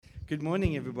Good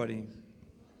morning, everybody.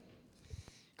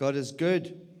 God is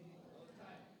good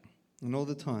and all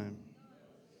the time.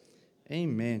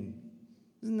 Amen.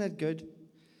 Isn't that good?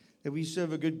 That we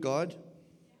serve a good God?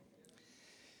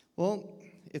 Well,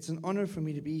 it's an honor for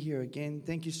me to be here again.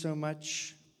 Thank you so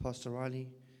much, Pastor Riley,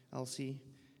 Elsie,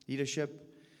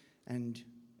 leadership, and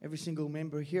every single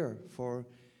member here for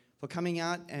coming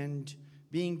out and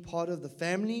being part of the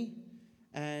family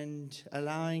and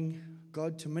allowing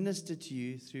God to minister to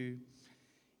you through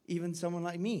even someone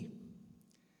like me.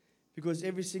 Because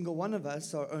every single one of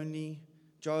us are only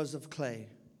jars of clay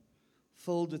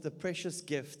filled with a precious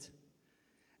gift.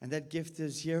 And that gift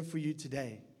is here for you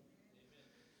today.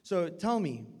 So tell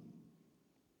me,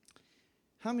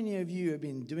 how many of you have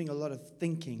been doing a lot of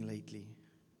thinking lately?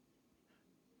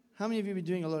 How many of you have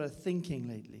been doing a lot of thinking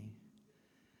lately?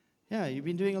 Yeah, you've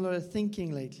been doing a lot of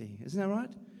thinking lately. Isn't that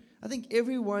right? I think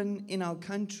everyone in our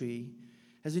country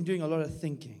has been doing a lot of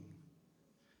thinking.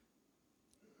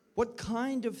 What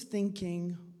kind of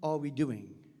thinking are we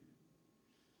doing?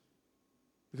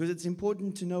 Because it's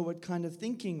important to know what kind of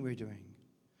thinking we're doing.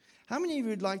 How many of you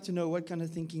would like to know what kind of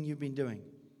thinking you've been doing?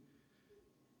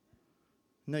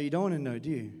 No, you don't want to know, do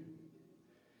you?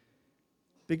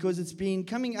 Because it's been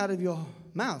coming out of your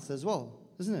mouth as well,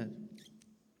 isn't it?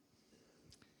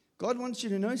 God wants you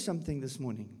to know something this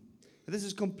morning. This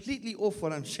is completely off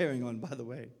what I'm sharing on, by the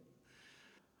way.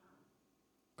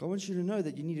 God wants you to know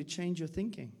that you need to change your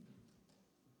thinking.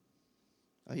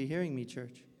 Are you hearing me,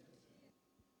 church?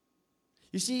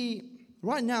 You see,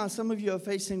 right now, some of you are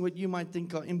facing what you might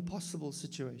think are impossible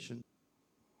situations.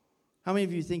 How many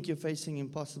of you think you're facing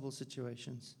impossible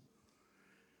situations?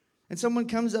 And someone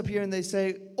comes up here and they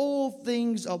say, all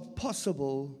things are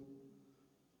possible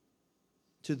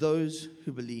to those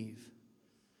who believe.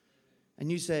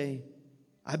 And you say,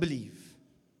 I believe,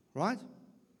 right?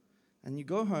 And you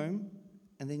go home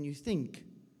and then you think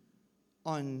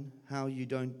on how you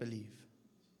don't believe.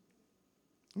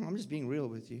 I'm just being real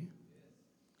with you.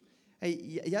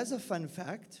 Hey, here's a fun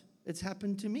fact. It's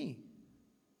happened to me.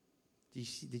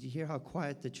 Did you hear how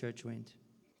quiet the church went?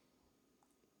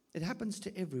 It happens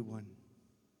to everyone.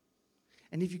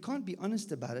 And if you can't be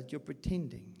honest about it, you're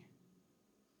pretending.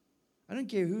 I don't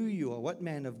care who you are, what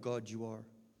man of God you are.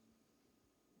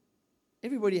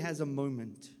 Everybody has a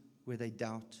moment where they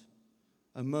doubt,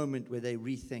 a moment where they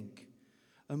rethink,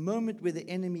 a moment where the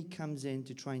enemy comes in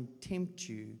to try and tempt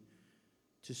you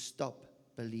to stop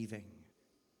believing.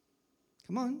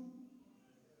 Come on.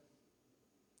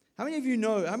 How many of you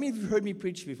know, how many of you have heard me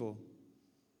preach before?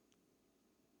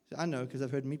 I know because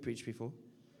I've heard me preach before.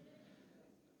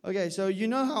 Okay, so you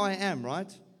know how I am,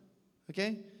 right?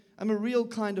 Okay? I'm a real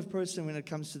kind of person when it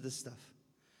comes to this stuff.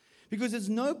 Because there's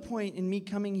no point in me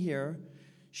coming here,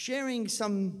 sharing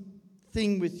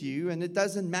something with you, and it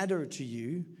doesn't matter to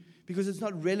you, because it's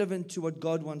not relevant to what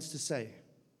God wants to say.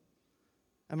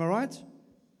 Am I right?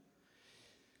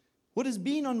 What has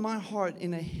been on my heart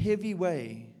in a heavy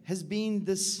way has been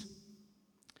this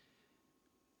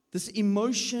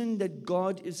emotion that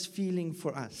God is feeling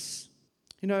for us.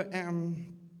 You know,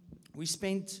 we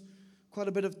spent quite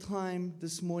a bit of time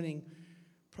this morning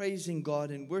praising God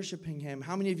and worshiping Him.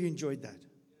 How many of you enjoyed that?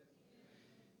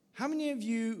 How many of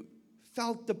you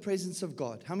felt the presence of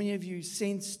God? How many of you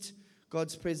sensed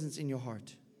God's presence in your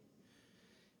heart?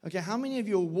 Okay, how many of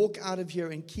you will walk out of here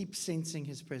and keep sensing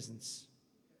His presence?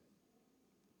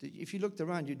 If you looked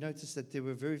around, you'd notice that there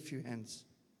were very few hands.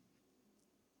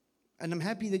 And I'm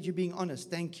happy that you're being honest.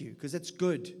 Thank you, because that's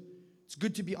good. It's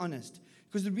good to be honest.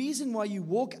 Because the reason why you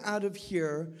walk out of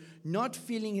here not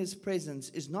feeling His presence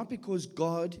is not because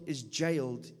God is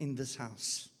jailed in this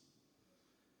house.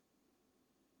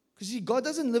 Because see, God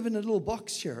doesn't live in a little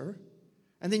box here,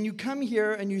 and then you come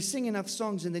here and you sing enough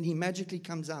songs and then He magically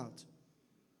comes out.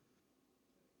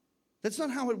 That's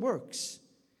not how it works.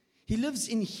 He lives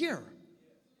in here.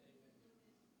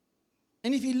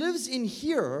 And if He lives in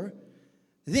here,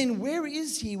 then where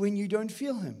is He when you don't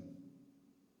feel Him?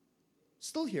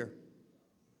 Still here.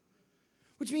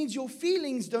 Which means your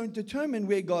feelings don't determine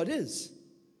where God is.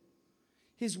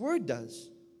 His Word does.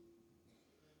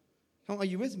 Are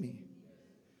you with me?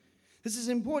 This is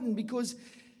important because,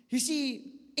 you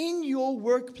see, in your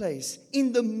workplace,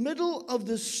 in the middle of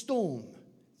the storm,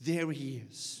 there He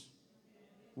is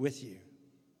with you.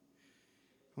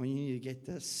 Oh, you need to get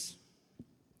this.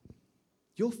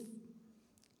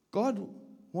 God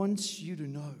wants you to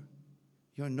know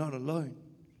you're not alone.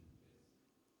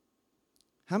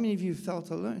 How many of you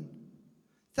felt alone?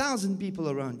 1,000 people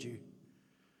around you,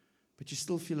 but you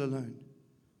still feel alone.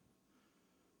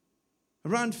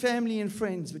 Around family and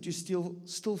friends, but you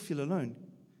still feel alone.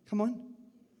 Come on.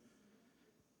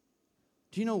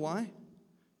 Do you know why?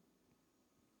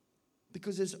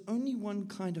 Because there's only one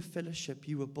kind of fellowship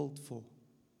you were built for.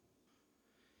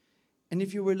 And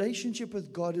if your relationship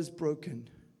with God is broken,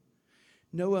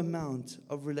 no amount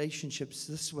of relationships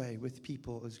this way with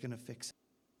people is going to fix it.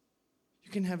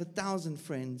 You can have 1,000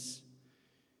 friends.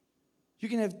 You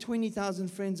can have 20,000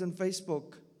 friends on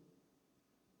Facebook.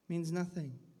 Means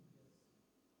nothing.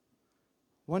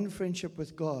 One friendship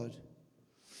with God,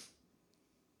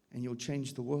 and you'll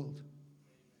change the world.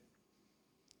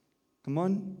 Come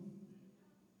on.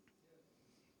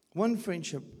 One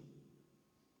friendship.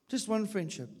 Just one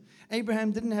friendship.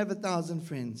 Abraham didn't have 1,000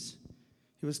 friends.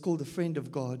 He was called a friend of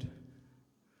God.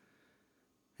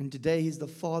 And today he's the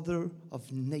father of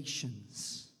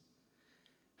nations.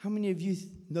 How many of you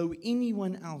know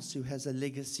anyone else who has a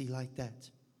legacy like that?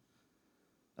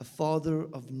 A father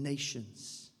of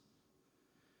nations.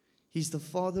 He's the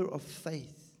father of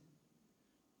faith.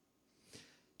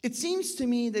 It seems to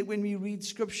me that when we read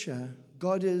Scripture,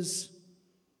 God is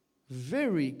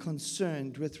very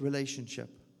concerned with relationship.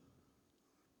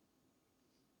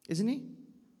 Isn't He?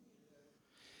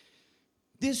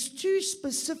 There's two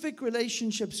specific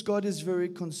relationships God is very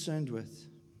concerned with.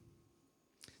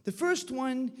 The first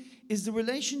one is the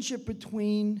relationship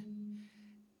between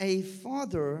a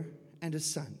father and a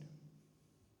son.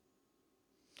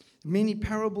 In many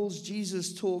parables,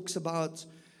 Jesus talks about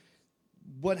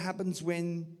what happens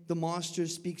when the master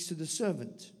speaks to the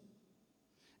servant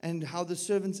and how the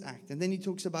servants act. And then he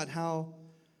talks about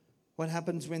what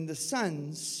happens when the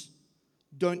sons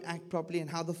don't act properly and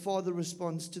how the father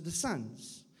responds to the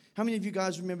sons. How many of you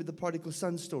guys remember the prodigal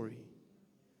son story?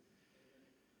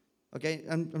 Okay,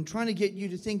 I'm trying to get you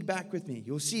to think back with me.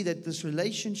 You'll see that this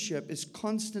relationship is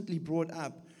constantly brought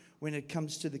up when it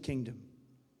comes to the kingdom.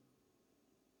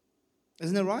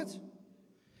 Isn't that right?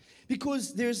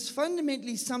 Because there's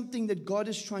fundamentally something that God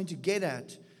is trying to get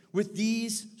at with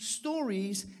these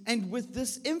stories and with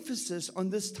this emphasis on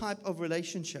this type of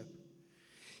relationship.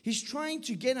 He's trying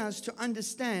to get us to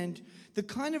understand the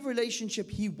kind of relationship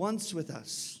He wants with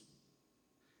us.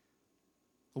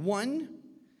 One,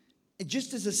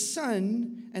 just as a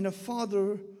son and a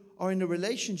father are in a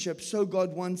relationship, so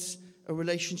God wants a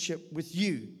relationship with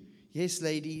you. Yes,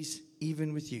 ladies,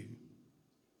 even with you.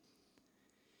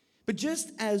 But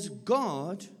just as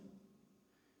God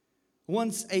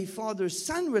wants a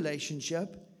father-son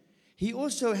relationship, He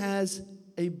also has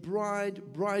a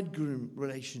bride-bridegroom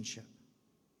relationship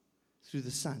through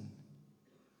the Son.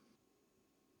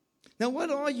 Now, what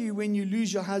are you when you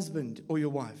lose your husband or your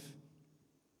wife?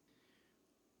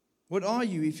 What are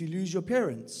you if you lose your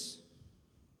parents?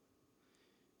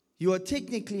 You are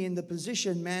technically in the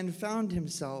position man found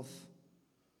himself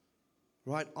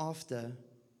right after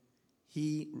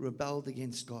he rebelled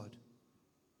against God.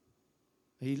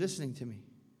 Are you listening to me?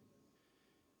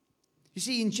 You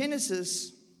see, in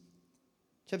Genesis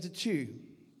chapter 2,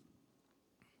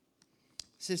 it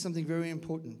says something very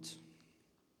important.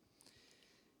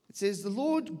 It says, the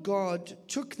Lord God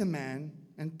took the man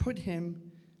and put him,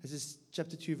 this is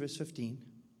chapter 2, verse 15.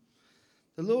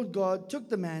 The Lord God took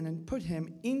the man and put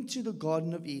him into the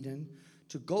Garden of Eden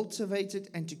to cultivate it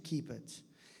and to keep it.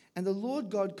 And the Lord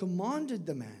God commanded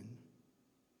the man.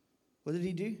 What did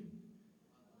He do?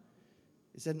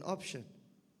 Is that an option?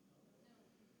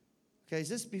 Okay, is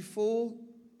this before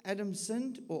Adam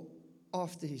sinned or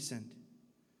after he sinned?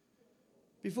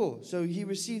 Before. So he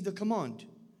received the command.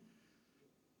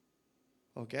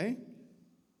 Okay.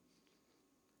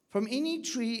 From any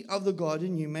tree of the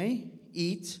garden you may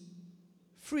eat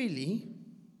freely.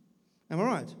 Am I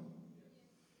right?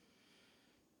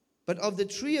 But of the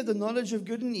tree of the knowledge of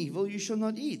good and evil you shall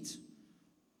not eat.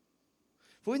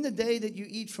 For in the day that you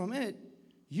eat from it,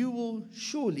 you will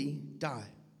surely die.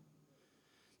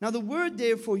 Now the word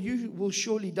therefore, you will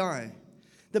surely die.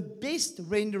 The best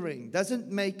rendering doesn't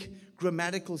make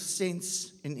grammatical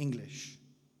sense in English.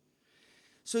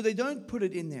 So they don't put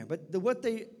it in there. But what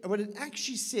it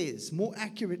actually says, more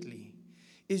accurately,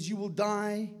 is you will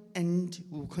die and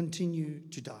will continue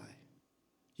to die.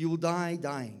 You will die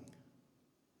dying.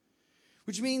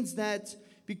 Which means that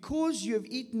because you have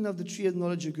eaten of the tree of the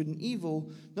knowledge of good and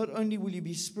evil, not only will you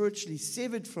be spiritually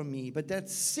severed from me, but that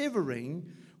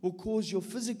severing will cause your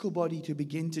physical body to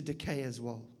begin to decay as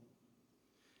well,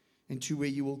 and to where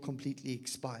you will completely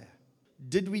expire.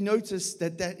 Did we notice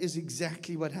that that is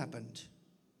exactly what happened?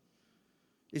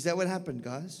 Is that what happened,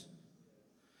 guys?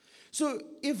 So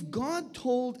if God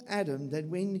told Adam that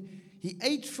when he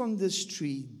ate from this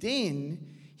tree, then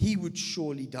he would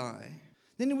surely die,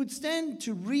 then it would stand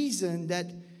to reason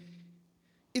that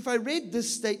if I read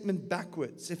this statement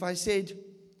backwards, if I said,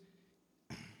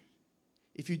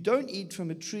 if you don't eat from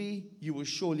a tree, you will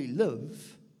surely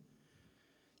live,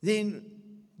 then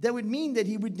that would mean that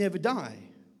he would never die.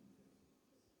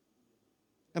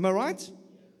 Am I right?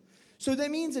 So that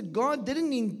means that God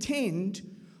didn't intend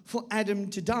for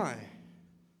Adam to die.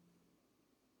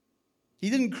 He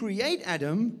didn't create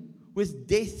Adam with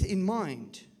death in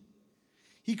mind.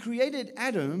 He created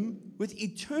Adam with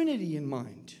eternity in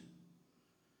mind.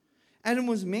 Adam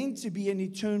was meant to be an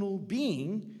eternal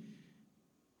being,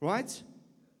 right?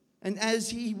 And as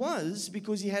he was,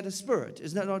 because he had a spirit.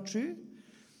 Is that not true?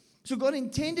 So God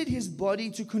intended his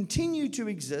body to continue to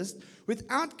exist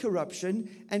without corruption,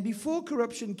 and before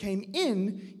corruption came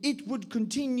in, it would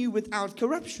continue without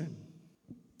corruption.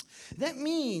 That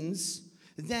means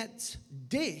that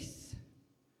death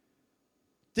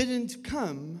didn't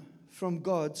come from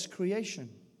God's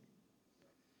creation.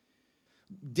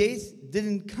 Death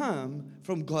didn't come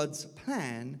from God's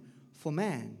plan for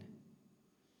man.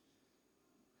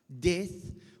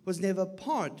 Death was never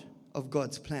part of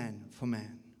God's plan for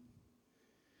man.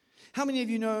 How many of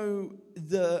you know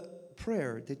the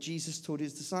prayer that Jesus taught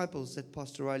his disciples that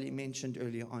Pastor Riley mentioned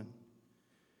earlier on?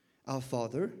 Our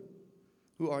Father,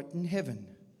 who art in heaven,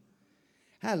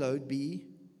 hallowed be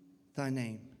thy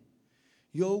name.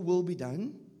 Your will be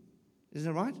done, isn't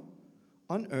it right?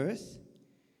 On earth,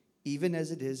 even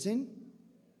as it is in.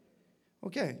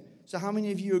 Okay, so how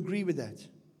many of you agree with that?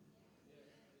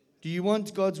 Do you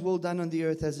want God's will done on the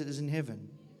earth as it is in heaven?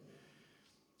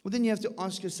 Well, then you have to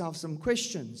ask yourself some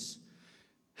questions.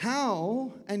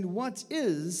 How and what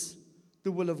is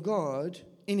the will of God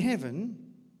in heaven?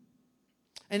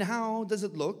 And how does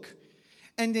it look?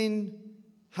 And then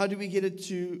how do we get it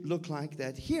to look like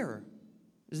that here?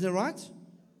 Isn't that right?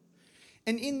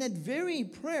 And in that very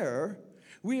prayer,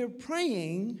 we are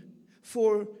praying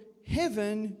for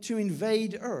heaven to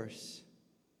invade earth.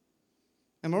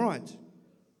 Am I right?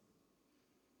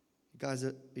 You guys,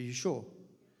 are you sure?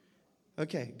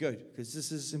 Okay, good, because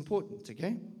this is important,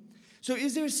 okay? So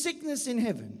is there sickness in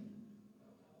heaven?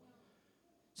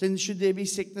 Then should there be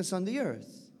sickness on the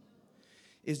earth?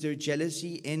 Is there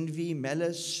jealousy, envy,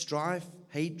 malice, strife,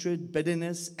 hatred,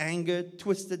 bitterness, anger,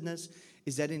 twistedness?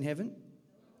 Is that in heaven?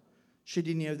 Should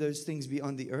any of those things be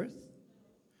on the earth?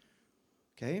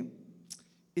 Okay.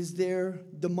 Is there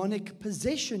demonic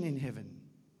possession in heaven?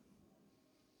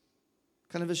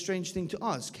 Kind of a strange thing to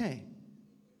ask, hey?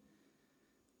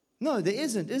 No, there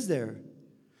isn't, is there?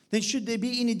 Then should there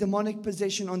be any demonic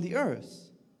possession on the earth?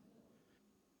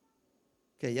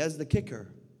 Okay, here's the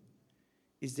kicker.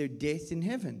 Is there death in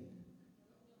heaven?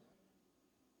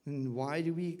 And why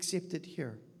do we accept it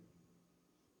here?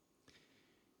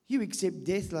 You accept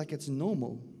death like it's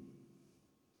normal.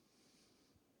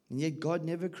 And yet God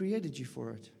never created you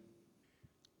for it.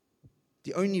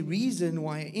 The only reason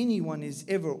why anyone is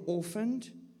ever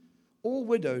orphaned or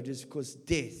widowed is because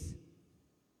death.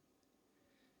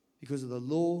 Because of the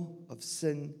law of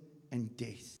sin and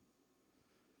death.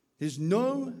 There's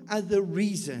no other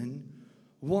reason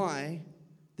why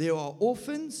there are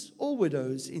orphans or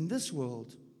widows in this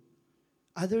world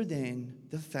other than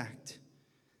the fact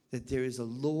that there is a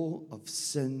law of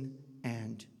sin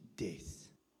and death.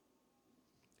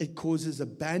 It causes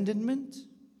abandonment.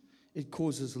 It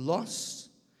causes loss.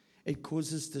 It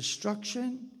causes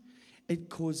destruction. It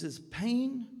causes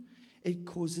pain. It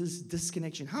causes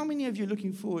disconnection. How many of you are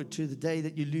looking forward to the day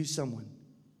that you lose someone?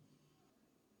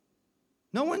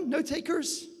 No one? No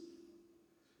takers?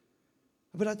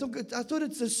 But I thought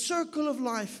it's a circle of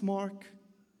life, Mark.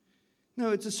 No,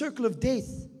 it's a circle of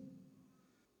death.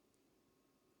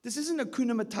 This isn't a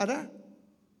Hakuna Matata.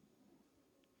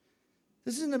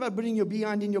 This isn't about putting your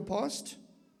behind in your past.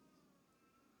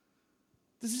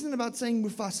 This isn't about saying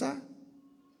Mufasa.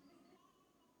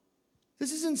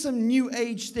 This isn't some new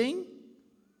age thing.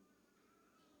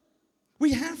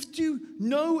 We have to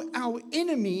know our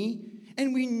enemy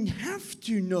and we have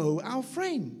to know our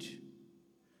friend.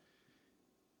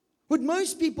 What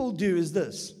most people do is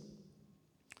this.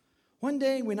 One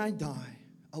day when I die,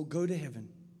 I'll go to heaven.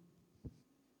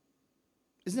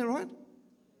 Isn't that right?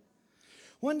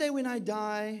 One day when I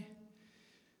die,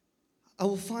 I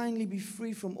will finally be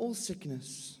free from all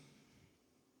sickness.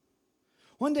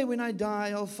 One day when I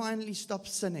die, I'll finally stop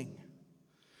sinning.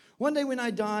 One day when I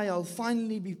die, I'll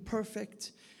finally be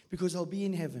perfect because I'll be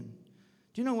in heaven.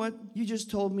 Do you know what? You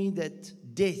just told me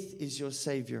that death is your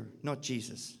Savior, not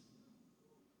Jesus.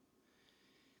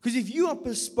 Because if you are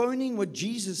postponing what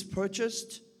Jesus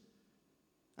purchased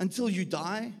until you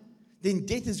die, then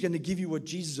death is going to give you what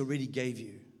Jesus already gave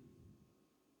you.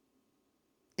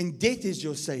 And death is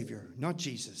your Savior, not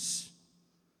Jesus.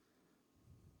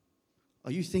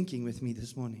 Are you thinking with me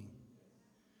this morning?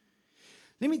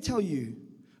 Let me tell you,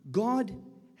 God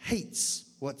hates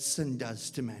what sin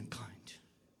does to mankind.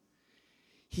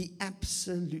 He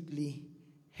absolutely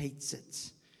hates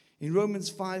it. In Romans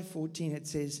 5:14 it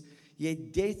says,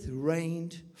 "Yet death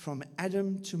reigned from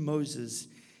Adam to Moses,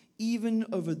 even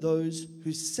over those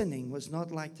whose sinning was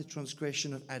not like the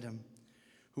transgression of Adam,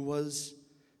 who was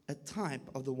a type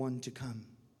of the one to come."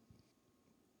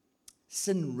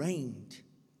 Sin reigned.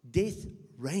 Death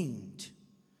reigned.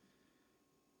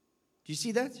 Do you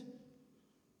see that?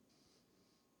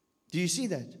 Do you see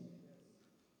that?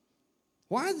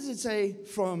 Why does it say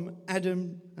from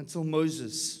Adam until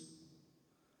Moses?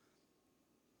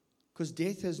 Because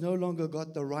death has no longer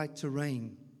got the right to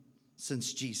reign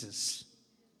since Jesus.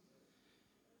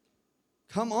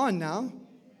 Come on now.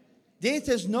 Death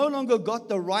has no longer got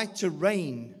the right to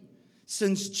reign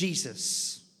since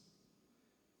Jesus.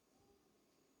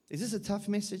 Is this a tough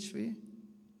message for you?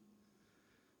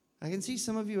 I can see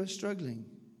some of you are struggling.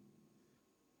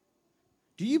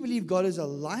 Do you believe God is a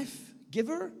life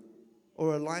giver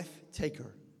or a life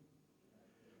taker?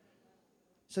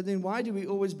 So then why do we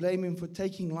always blame Him for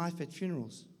taking life at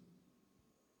funerals?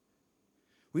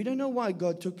 We don't know why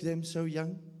God took them so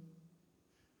young.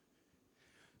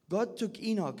 God took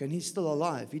Enoch and he's still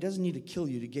alive. He doesn't need to kill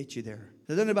you to get you there.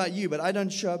 I don't know about you, but I don't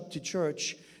show up to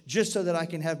church just so that I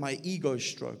can have my ego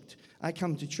stroked. I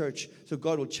come to church so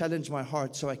God will challenge my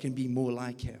heart so I can be more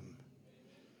like Him.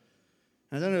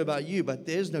 I don't know about you, but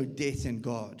there's no death in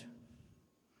God.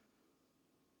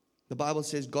 The Bible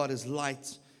says God is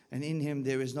light, and in Him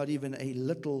there is not even a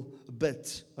little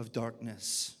bit of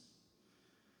darkness.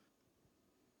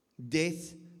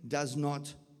 Death does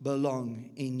not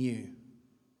belong in you.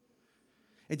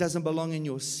 It doesn't belong in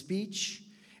your speech.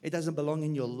 It doesn't belong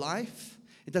in your life.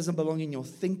 It doesn't belong in your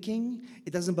thinking.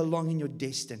 It doesn't belong in your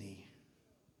destiny.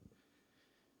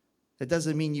 That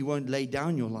doesn't mean you won't lay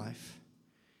down your life.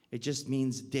 It just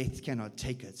means death cannot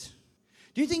take it.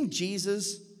 Do you think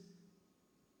Jesus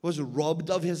was robbed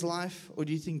of His life, or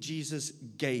do you think Jesus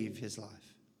gave His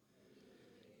life?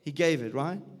 He gave it,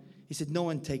 right? He said, "No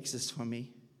one takes this from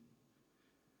me.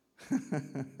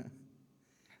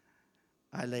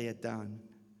 I lay it down.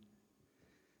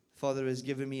 Father has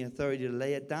given me authority to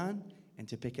lay it down and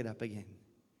to pick it up again."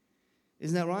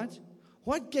 Isn't that right?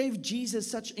 What gave Jesus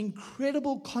such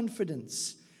incredible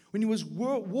confidence when He was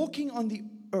walking on the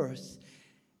earth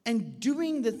and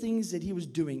doing the things that He was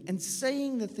doing and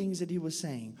saying the things that He was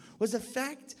saying was the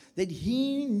fact that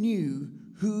He knew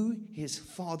who His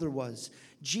Father was.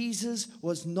 Jesus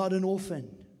was not an orphan.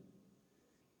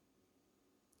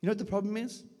 You know what the problem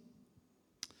is?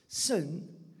 Sin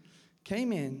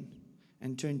came in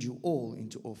and turned you all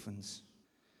into orphans.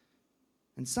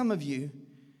 And some of you,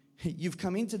 you've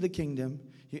come into the kingdom,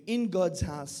 you're in God's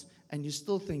house, and you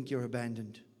still think you're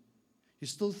abandoned. You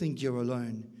still think you're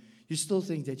alone. You still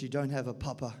think that you don't have a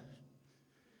papa.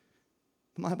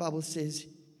 My Bible says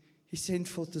He sent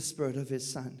forth the Spirit of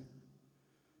His Son,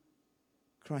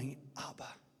 crying,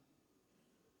 "Abba."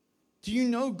 Do you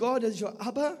know God as your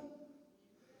Abba?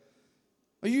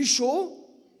 Are you sure?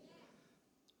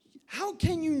 How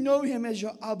can you know Him as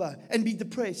your Abba and be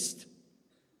depressed?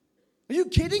 Are you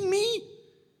kidding me?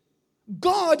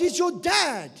 God is your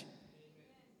dad.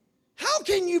 How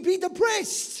can you be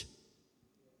depressed?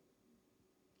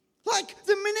 Like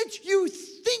the minute you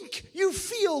think you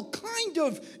feel kind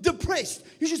of depressed,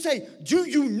 you should say, "Do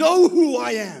you know who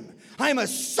I am? I am a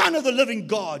son of the living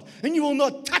God, and you will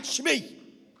not touch me."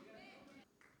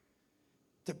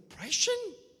 Depression?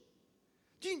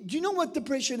 Do you know what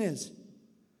depression is?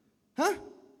 Huh?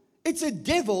 It's a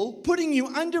devil putting you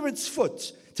under its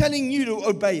foot, telling you to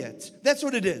obey it. That's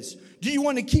what it is. Do you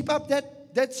want to keep up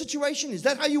that situation? Is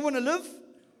that how you want to live?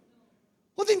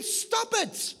 Well, then stop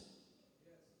it.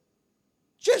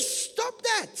 Just stop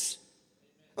that.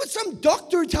 But some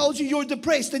doctor tells you you're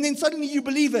depressed and then suddenly you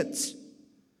believe it.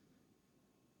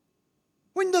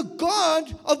 When the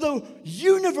God of the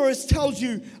universe tells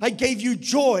you, "I gave you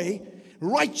joy,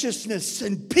 righteousness,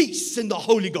 and peace in the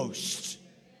Holy Ghost."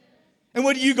 And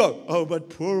what do you go? "Oh, but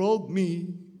poor old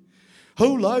me.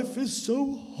 Oh, life is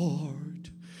so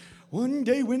hard. One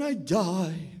day when I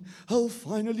die, I'll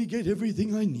finally get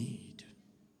everything I need."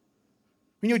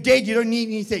 When you're dead, you don't need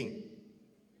anything.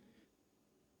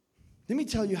 Let me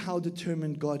tell you how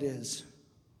determined God is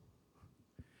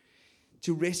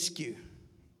to rescue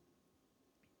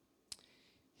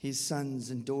His sons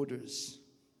and daughters.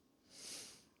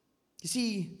 You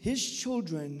see, His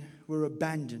children were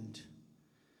abandoned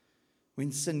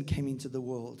when sin came into the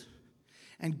world.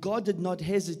 And God did not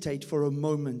hesitate for a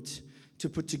moment to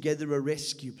put together a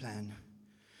rescue plan,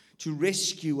 to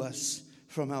rescue us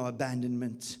from our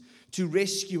abandonment, to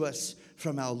rescue us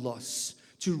from our loss,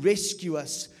 to rescue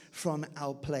us from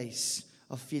our place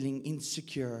of feeling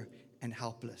insecure and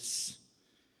helpless.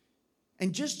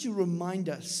 And just to remind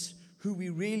us who we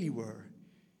really were,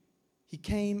 He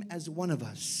came as one of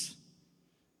us.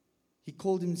 He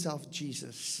called Himself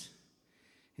Jesus,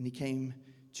 and He came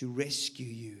to rescue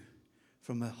you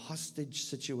from a hostage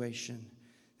situation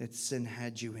that sin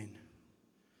had you in.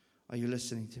 Are you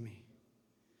listening to me?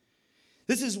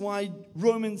 This is why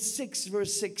Romans 6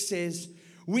 verse 6 says,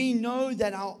 we know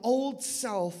that our old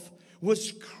self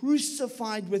was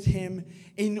crucified with Him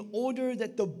in order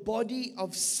that the body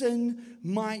of sin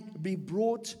might be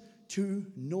brought to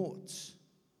naught,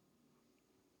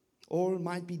 or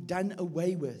might be done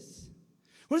away with.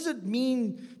 What does it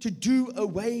mean to do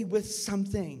away with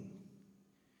something?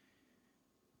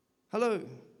 Hello?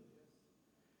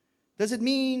 Does it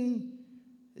mean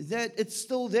that it's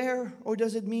still there, or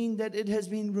does it mean that it has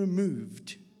been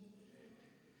removed?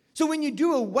 So when you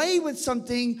do away with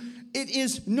something, it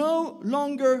is no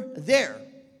longer there.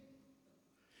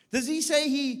 Does He say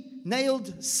He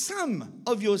nailed some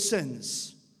of your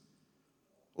sins?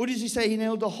 Or does He say He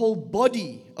nailed the whole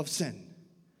body of sin?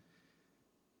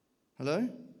 Hello?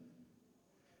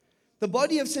 The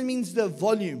body of sin means the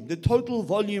volume, the total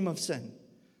volume of sin.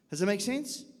 Does that make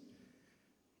sense?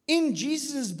 In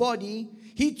Jesus' body,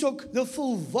 He took the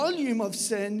full volume of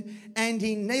sin and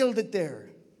He nailed it there.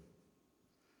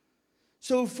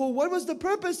 So for what was the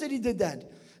purpose that He did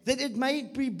that? That it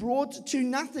might be brought to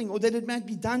nothing, or that it might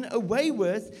be done away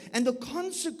with. And the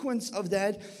consequence of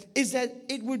that is that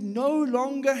it would no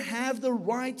longer have the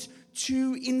right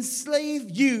to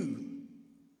enslave you.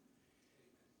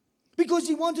 Because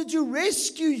He wanted to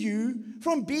rescue you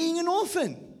from being an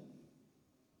orphan.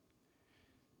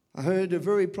 I heard a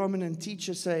very prominent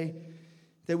teacher say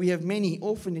that we have many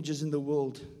orphanages in the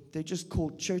world. They're just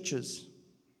called churches.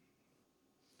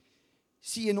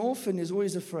 See, an orphan is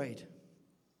always afraid.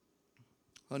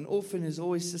 An orphan is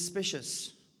always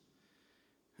suspicious.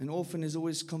 An orphan is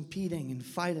always competing and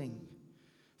fighting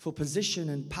for position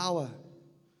and power.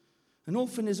 An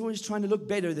orphan is always trying to look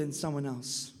better than someone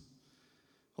else.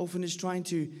 Orphan is trying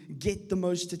to get the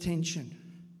most attention.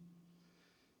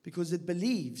 Because it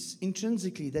believes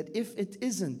intrinsically that if it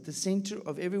isn't the center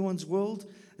of everyone's world,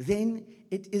 then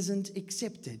it isn't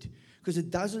accepted. Because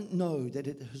it doesn't know that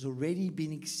it has already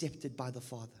been accepted by the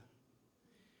Father.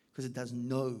 Because it doesn't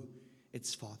know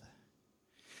its Father.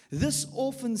 This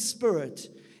orphan spirit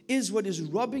is what is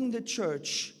robbing the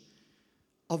church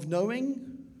of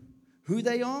knowing who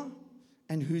they are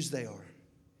and whose they are.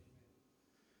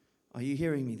 Are you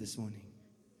hearing me this morning?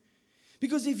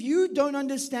 Because if you don't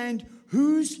understand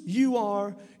whose you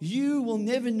are, you will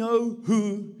never know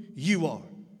who you are.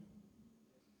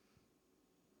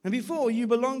 And before, you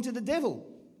belonged to the devil.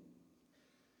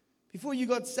 Before you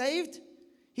got saved,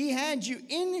 he had you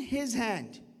in his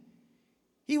hand.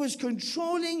 He was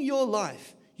controlling your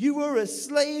life. You were a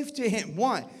slave to him.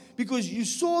 Why? Because you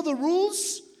saw the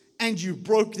rules and you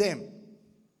broke them.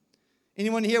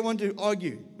 Anyone here want to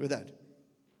argue with that?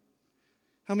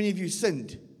 How many of you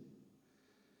sinned?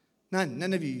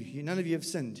 None of you. None of you have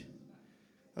sinned.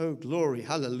 Oh, glory.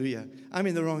 Hallelujah. I'm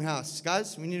in the wrong house.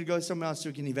 Guys, we need to go somewhere else so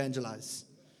we can evangelize.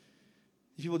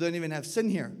 People don't even have sin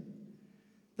here.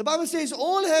 The Bible says,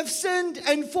 all have sinned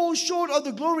and fall short of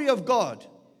the glory of God.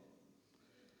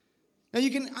 Now,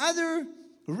 you can either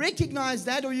recognize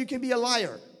that or you can be a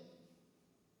liar.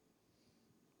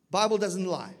 Bible doesn't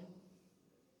lie.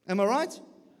 Am I right?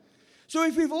 So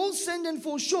if we've all sinned and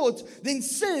fall short, then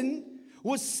sin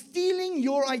was stealing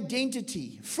your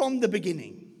identity from the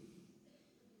beginning.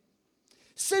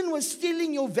 Sin was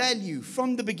stealing your value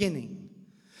from the beginning.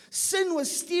 Sin was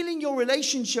stealing your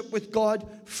relationship with God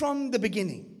from the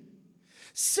beginning.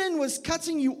 Sin was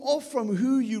cutting you off from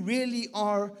who you really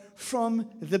are from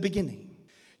the beginning.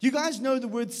 You guys know the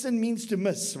word sin means to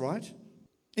miss, right?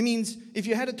 It means if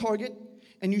you had a target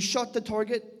and you shot the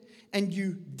target and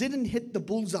you didn't hit the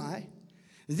bullseye,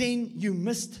 then you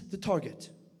missed the target.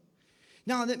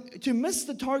 Now, to miss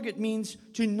the target means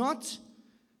to not,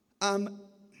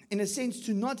 in a sense,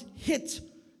 to not hit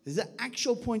the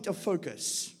actual point of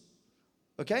focus.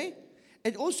 Okay?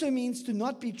 It also means to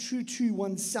not be true to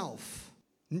oneself.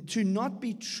 To not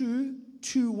be true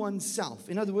to oneself.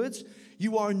 In other words,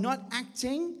 you are not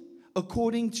acting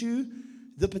according to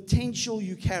the potential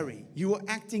you carry. You are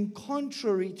acting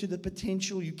contrary to the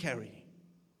potential you carry.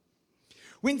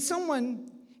 If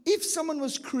someone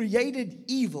was created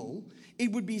evil,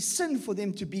 it would be sin for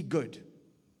them to be good.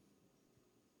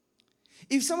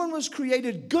 If someone was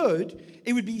created good,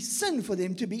 it would be sin for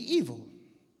them to be evil.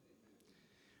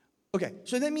 Okay,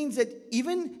 so that means that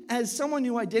even as someone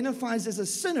who identifies as a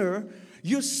sinner,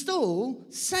 you're still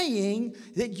saying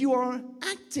that you are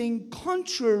acting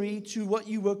contrary to what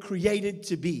you were created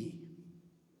to be.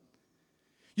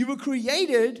 You were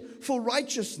created for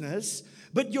righteousness,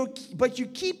 but you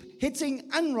keep hitting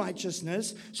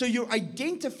unrighteousness, so you're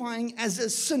identifying as a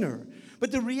sinner.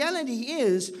 But the reality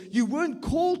is, you weren't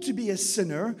called to be a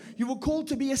sinner, you were called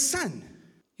to be a son.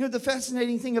 You know, the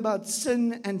fascinating thing about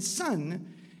sin and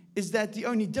son is that the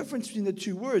only difference between the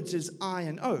two words is I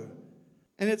and O.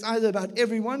 And it's either about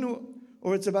everyone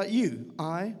or it's about you,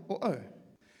 I or O.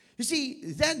 You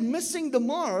see, that missing the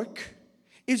mark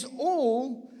is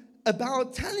all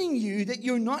about telling you that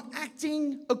you're not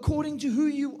acting according to who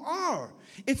you are.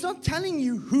 It's not telling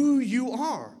you who you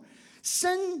are.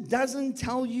 Sin doesn't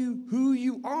tell you who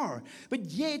you are. But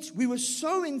yet, we were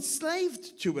so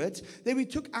enslaved to it that we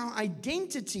took our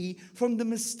identity from the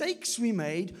mistakes we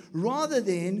made rather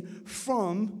than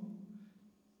from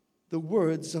the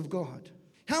words of God.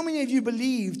 How many of you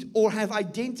believed or have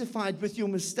identified with your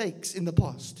mistakes in the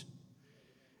past?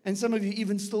 And some of you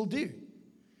even still do.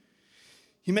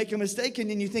 You make a mistake and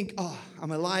then you think, oh,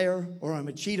 I'm a liar, or I'm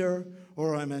a cheater,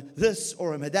 or I'm a this,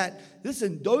 or I'm a that.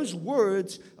 Listen, those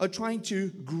words are trying to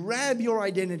grab your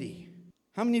identity.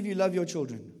 How many of you love your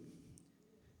children?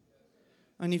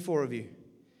 Only 4 of you.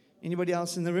 Anybody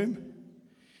else in the room?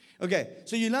 Okay,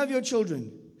 so you love your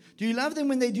children. Do you love them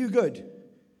when they do good?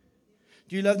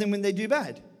 Do you love them when they do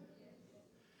bad?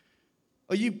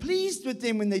 Are you pleased with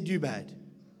them when they do bad?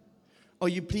 Are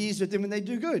you pleased with them when they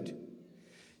do good?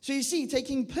 So you see,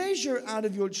 taking pleasure out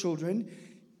of your children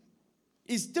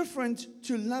is different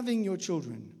to loving your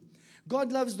children.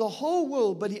 God loves the whole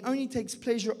world, but He only takes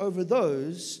pleasure over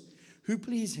those who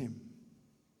please Him.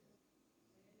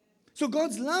 So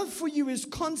God's love for you is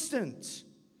constant.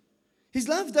 His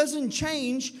love doesn't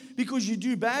change because you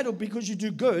do bad or because you do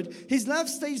good. His love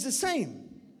stays the same.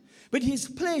 But His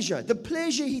pleasure, the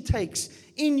pleasure He takes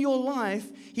in your life,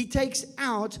 He takes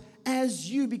out as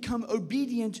you become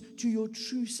obedient to your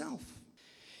true self.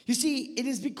 You see, it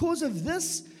is because of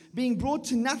this being brought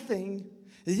to nothing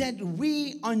that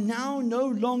we are now no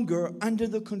longer under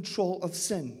the control of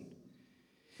sin.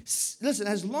 Listen,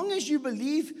 as long as you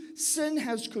believe sin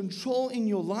has control in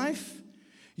your life,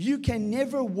 you can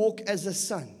never walk as a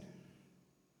son.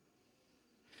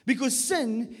 Because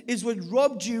sin is what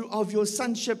robbed you of your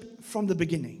sonship from the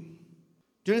beginning.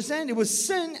 Do you understand? It was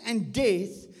sin and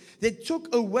death that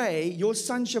took away your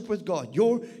sonship with God,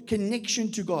 your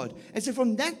connection to God. And so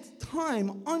from that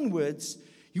time onwards,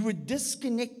 you were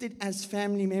disconnected as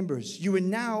family members. You were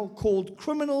now called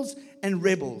criminals and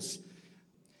rebels.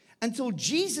 Until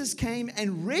Jesus came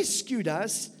and rescued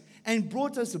us and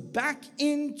brought us back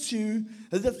into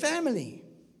the family.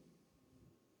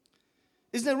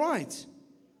 Isn't that right?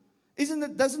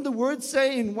 Doesn't the word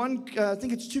say in I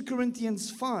think it's 2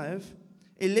 Corinthians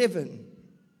 5:11.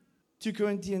 2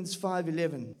 Corinthians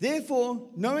 5:11. Therefore,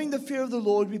 knowing the fear of the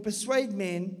Lord, we persuade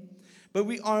men, but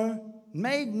we are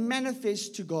made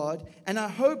manifest to God, and I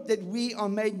hope that we are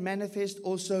made manifest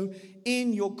also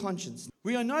in your conscience.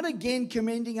 We are not again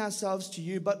commending ourselves to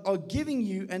you, but are giving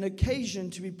you an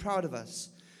occasion to be proud of us,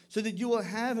 so that you will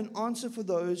have an answer for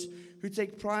those who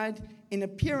take pride in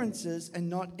appearances and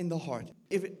not in the heart.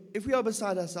 If we are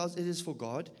beside ourselves, it is for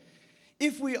God.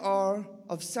 If we are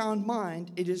of sound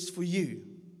mind, it is for you.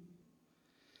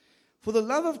 For the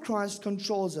love of Christ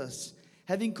controls us,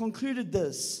 having concluded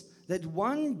this, that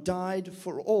one died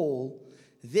for all,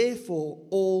 therefore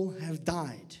all have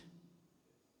died.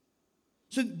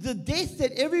 So the death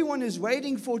that everyone is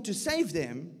waiting for to save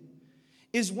them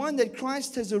is one that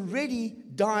Christ has already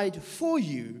died for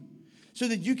you, so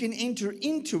that you can enter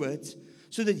into it,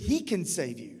 so that He can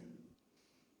save you.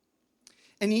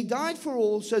 And He died for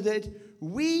all so that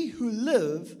we who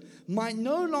live might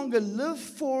no longer live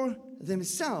for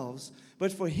themselves,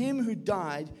 but for Him who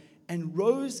died and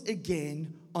rose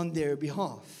again on their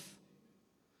behalf.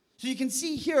 So you can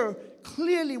see here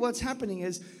clearly what's happening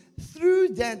is through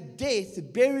that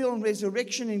death, burial, and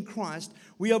resurrection in Christ,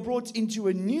 we are brought into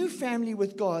a new family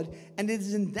with God, and it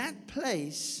is in that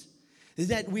place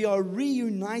that we are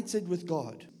reunited with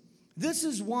God. This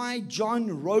is why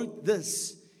John wrote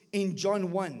this in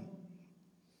John 1,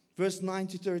 verse 9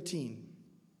 to 13.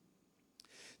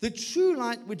 The true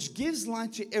light which gives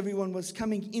light to everyone was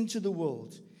coming into the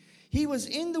world. He was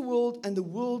in the world, and the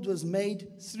world was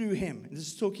made through Him. This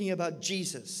is talking about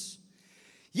Jesus.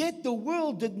 Yet the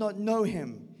world did not know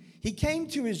Him. He came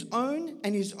to His own,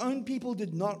 and His own people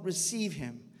did not receive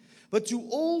Him. But to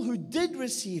all who did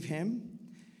receive Him,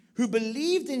 who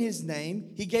believed in His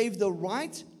name, He gave the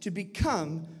right to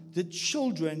become the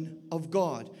children of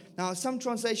God. Now, some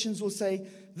translations will say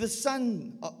the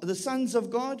sons of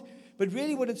God, but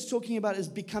really what it's talking about is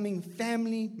becoming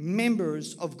family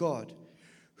members of God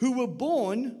who were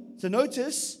born. So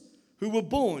notice, who were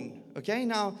born. Okay,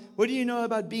 now, what do you know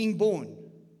about being born?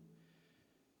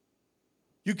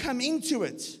 You come into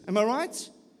it. Am I right?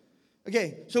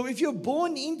 Okay, so if you're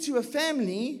born into a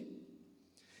family,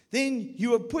 then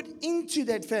you are put into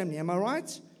that family. Am I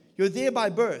right? You're there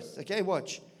by birth. Okay,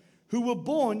 watch. Who were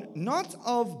born not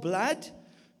of blood,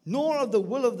 nor of the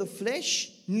will of the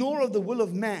flesh, nor of the will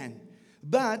of man,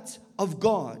 but of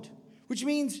God. Which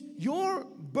means your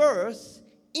birth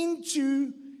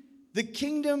into the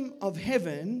kingdom of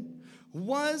heaven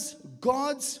was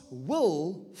God's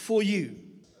will for you.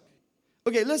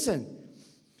 Okay, listen.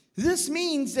 This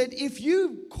means that if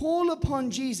you call upon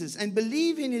Jesus and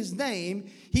believe in His name,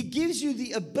 He gives you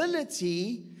the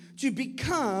ability to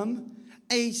become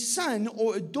a son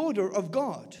or a daughter of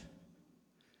God.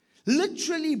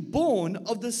 Literally born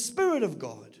of the Spirit of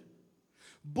God.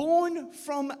 Born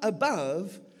from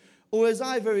above, or as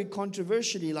I very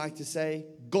controversially like to say,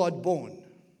 God born.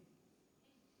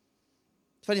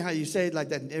 It's funny how you say it like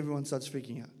that and everyone starts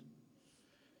freaking out.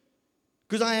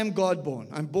 Because I am God born.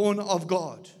 I'm born of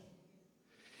God.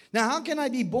 Now, how can I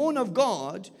be born of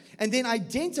God and then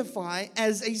identify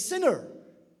as a sinner?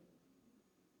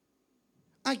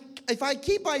 If I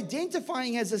keep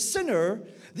identifying as a sinner,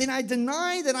 then I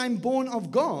deny that I'm born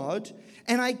of God,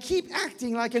 and I keep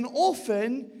acting like an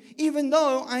orphan even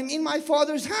though I'm in my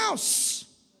Father's house.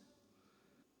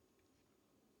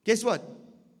 Guess what?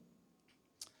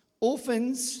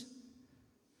 Orphans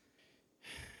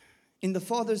in the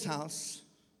Father's house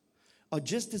are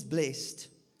just as blessed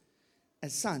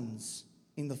as sons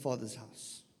in the Father's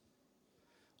house.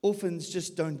 Orphans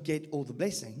just don't get all the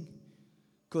blessing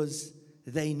because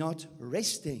they're not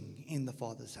resting in the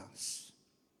Father's house.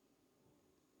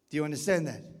 Do you understand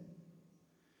that?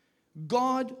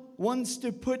 God wants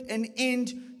to put an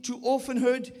end to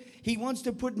orphanhood. He wants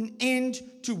to put an end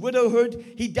to widowhood.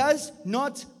 He does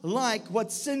not like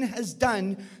what sin has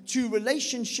done to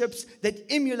relationships that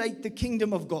emulate the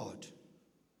kingdom of God.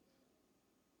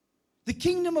 The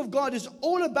kingdom of God is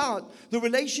all about the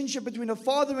relationship between a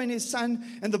father and his son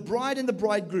and the bride and the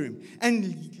bridegroom.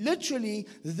 And literally,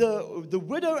 the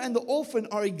widow and the orphan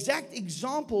are exact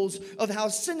examples of how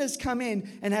sin has come in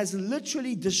and has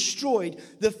literally destroyed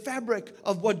the fabric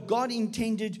of what God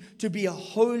intended to be a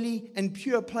holy and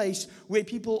pure place where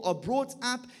people are brought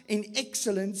up in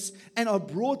excellence and are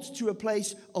brought to a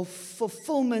place of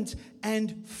fulfillment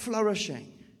and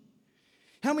flourishing.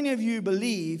 How many of you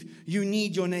believe you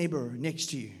need your neighbor next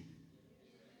to you?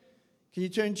 Can you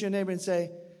turn to your neighbor and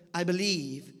say, I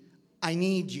believe I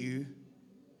need you.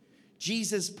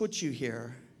 Jesus put you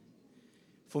here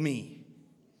for me.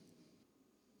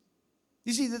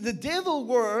 You see, the devil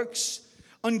works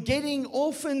on getting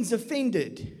orphans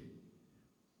offended.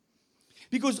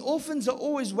 Because orphans are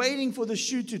always waiting for the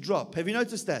shoe to drop. Have you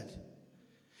noticed that?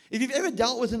 If you've ever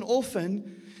dealt with an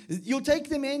orphan, you'll take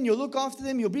them in, you'll look after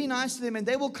them, you'll be nice to them, and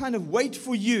they will kind of wait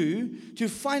for you to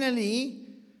finally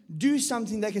do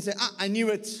something they can say, I knew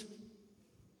it.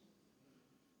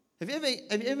 Have you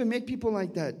ever met people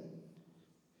like that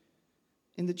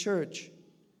in the church?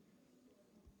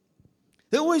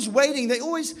 They're always waiting.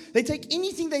 They take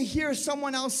anything they hear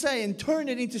someone else say and turn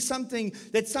it into something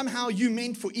that somehow you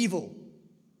meant for evil.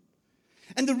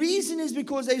 And the reason is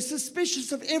because they're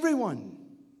suspicious of everyone.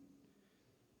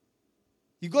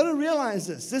 You've got to realize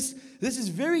this. This is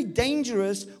very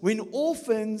dangerous when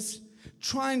orphans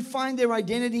try and find their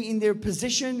identity in their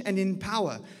position and in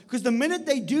power. Because the minute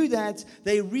they do that,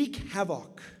 they wreak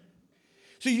havoc.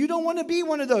 So you don't want to be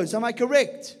one of those. Am I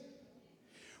correct?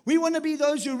 We want to be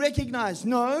those who recognize,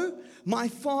 no, my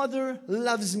Father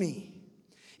loves me.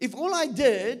 If all I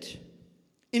did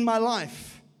in my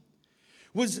life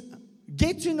was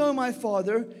get to know my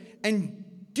Father and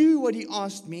do what He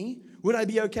asked me, would I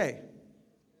be okay?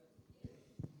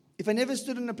 If I never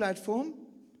stood on a platform,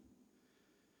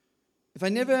 if I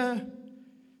never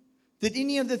did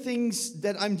any of the things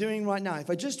that I'm doing right now,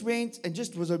 if I just went and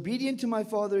just was obedient to my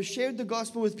Father, shared the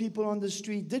gospel with people on the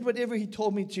street, did whatever He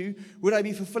told me to, would I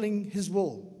be fulfilling His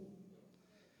will?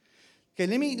 Okay,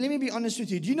 let me be honest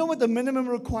with you. Do you know what the minimum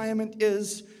requirement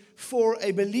is for a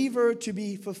believer to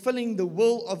be fulfilling the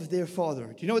will of their Father?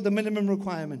 Do you know what the minimum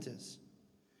requirement is?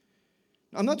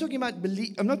 I'm not talking about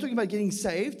getting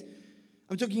saved.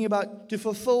 I'm talking about to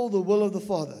fulfill the will of the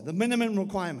Father, the minimum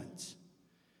requirements.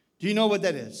 Do you know what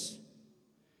that is?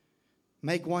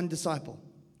 Make one disciple.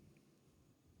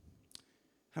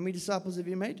 How many disciples have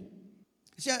you made?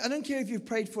 See, I don't care if you've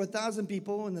prayed for 1,000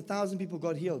 people and 1,000 people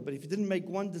got healed, but if you didn't make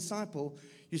one disciple,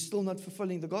 you're still not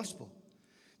fulfilling the gospel.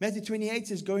 Matthew 28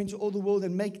 says, go into all the world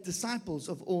and make disciples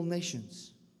of all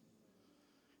nations.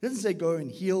 It doesn't say go and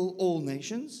heal all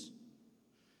nations.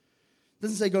 It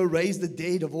doesn't say go raise the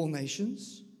dead of all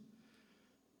nations.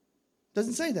 It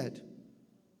doesn't say that. It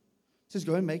says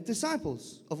go and make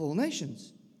disciples of all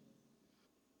nations.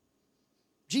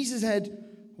 Jesus had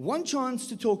one chance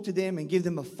to talk to them and give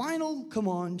them a final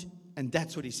command, and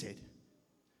that's what he said.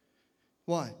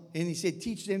 Why? And he said,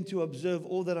 teach them to observe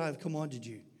all that I have commanded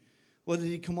you. What did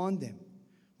he command them?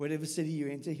 Whatever city you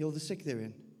enter, heal the sick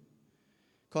therein.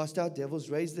 Cast out devils,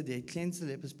 raise the dead, cleanse the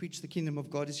lepers, preach the kingdom of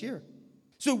God is here.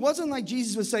 So it wasn't like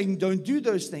Jesus was saying, don't do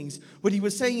those things. What he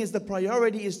was saying is the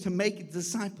priority is to make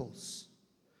disciples.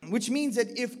 Which means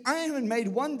that if I haven't made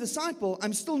one disciple,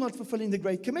 I'm still not fulfilling the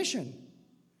Great Commission.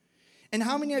 And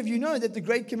how many of you know that the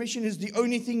Great Commission is the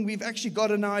only thing we've actually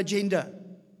got on our agenda?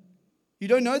 You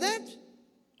don't know that?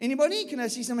 Anybody? Can I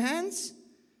see some hands?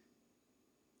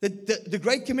 The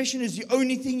Great Commission is the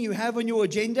only thing you have on your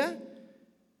agenda?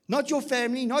 Not your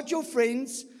family, not your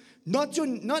friends, not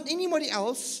anybody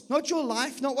else, not your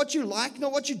life, not what you like,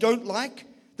 not what you don't like.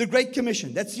 The Great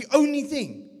Commission. That's the only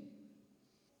thing.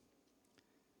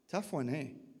 Tough one, eh?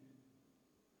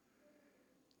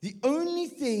 The only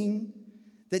thing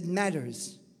that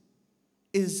matters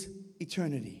is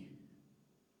eternity.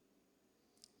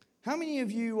 How many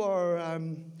of you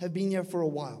have been here for a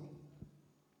while?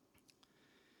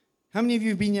 How many of you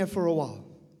have been here for a while?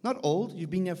 Not old, you've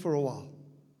been here for a while.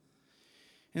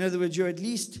 In other words, you're at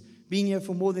least been here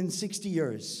for more than 60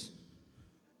 years.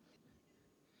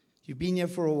 You've been here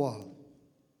for a while.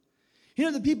 You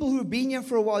know, the people who have been here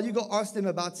for a while, you go ask them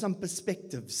about some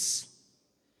perspectives.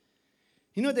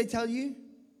 You know what they tell you?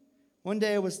 One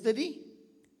day I was 30,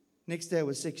 next day I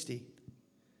was 60. Do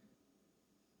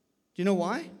you know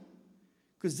why?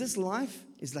 Because this life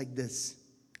is like this.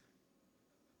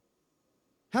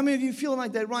 How many of you feel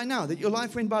like that right now? That your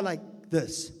life went by like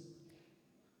this?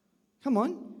 Come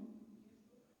on.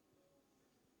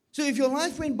 So if your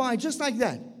life went by just like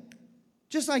that,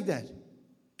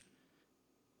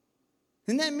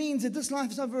 then that means that this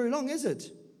life is not very long, is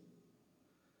it?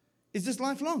 Is this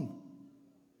life long?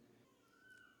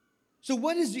 So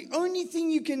what is the only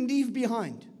thing you can leave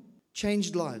behind?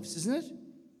 Changed lives, isn't it?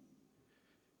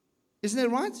 Isn't that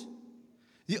right?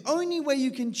 The only way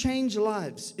you can change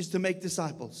lives is to make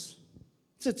disciples.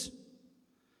 That's it.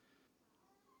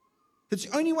 That's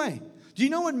the only way. Do you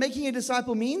know what making a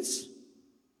disciple means? Do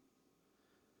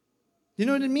you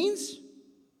know what it means?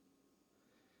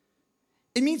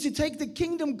 It means to take the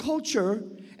kingdom culture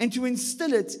and to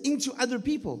instill it into other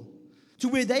people, to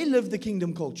where they live the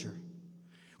kingdom culture.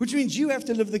 Which means you have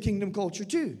to live the kingdom culture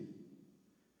too.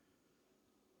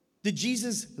 Did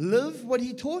Jesus live what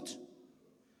he taught?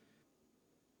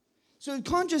 So it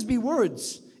can't just be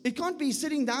words. It can't be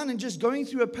sitting down and just going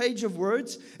through a page of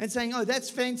words and saying, oh, that's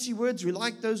fancy words. We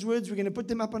like those words. We're going to put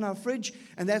them up on our fridge,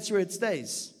 and that's where it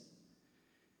stays.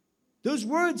 Those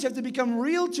words have to become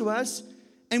real to us.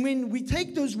 And when we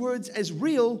take those words as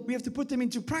real, we have to put them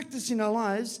into practice in our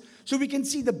lives so we can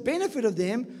see the benefit of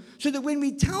them, so that when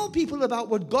we tell people about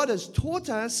what God has taught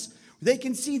us, they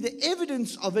can see the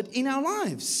evidence of it in our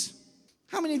lives.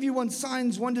 How many of you want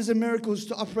signs, wonders, and miracles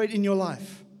to operate in your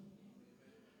life?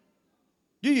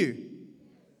 Do you?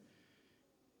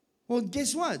 Well,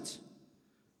 guess what?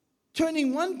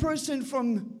 Turning one person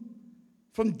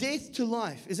from death to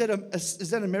life, is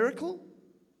that a miracle?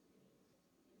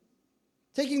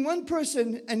 Taking one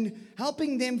person and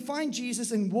helping them find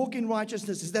Jesus and walk in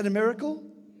righteousness, is that a miracle?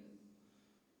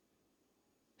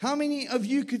 How many of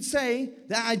you could say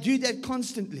that I do that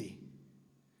constantly?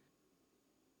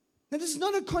 Now, this is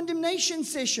not a condemnation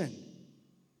session.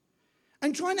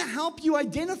 I'm trying to help you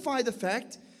identify the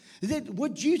fact that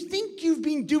what you think you've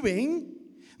been doing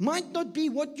might not be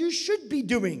what you should be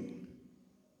doing.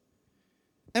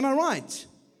 Am I right?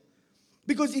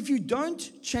 Because if you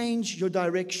don't change your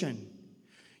direction,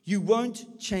 you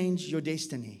won't change your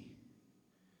destiny.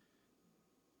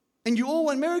 And you all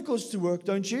want miracles to work,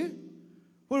 don't you?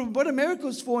 Well, what are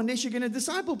miracles for unless you're going to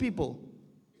disciple people?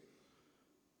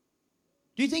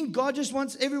 Do you think God just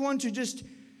wants everyone to just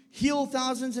heal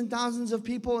thousands and thousands of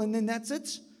people and then that's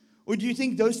it? Or do you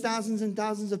think those thousands and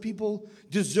thousands of people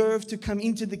deserve to come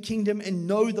into the kingdom and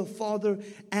know the Father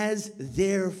as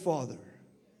their Father?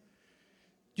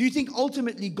 Do you think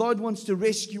ultimately God wants to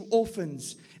rescue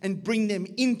orphans and bring them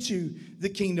into the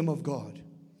kingdom of God?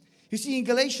 You see, in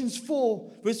Galatians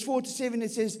 4, verse 4 to 7,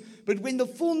 it says, but when the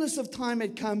fullness of time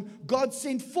had come, God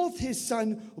sent forth his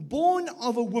Son, born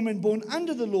of a woman, born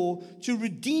under the law, to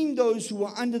redeem those who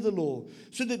were under the law,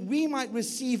 so that we might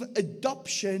receive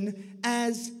adoption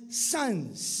as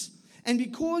sons. And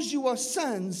because you are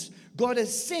sons, God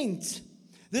has sent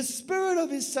the Spirit of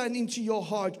His Son into your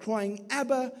heart, crying,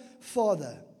 Abba,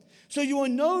 Father. So you are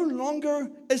no longer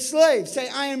a slave. Say,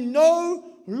 I am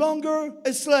no longer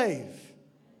a slave.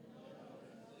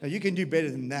 Now you can do better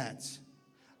than that.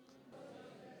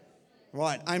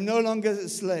 Right, I'm no longer a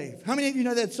slave. How many of you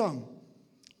know that song?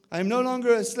 I am no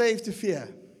longer a slave to fear.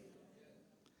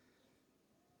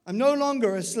 I'm no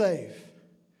longer a slave.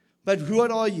 But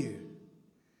what are you?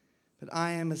 But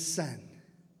I am a son.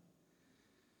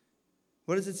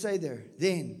 What does it say there?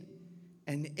 Then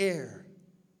an heir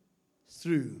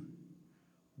through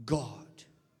God.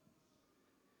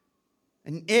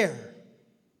 An heir.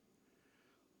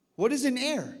 What is an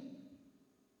heir?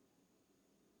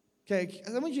 Okay,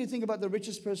 I want you to think about the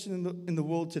richest person in the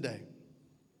world today.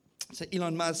 Say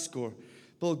Elon Musk or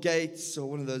Bill Gates or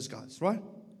one of those guys, right?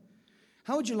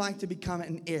 How would you like to become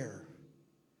an heir?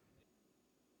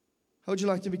 How would you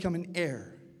like to become an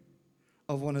heir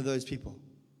of one of those people?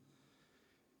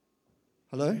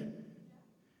 Hello?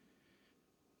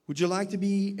 Would you like to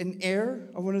be an heir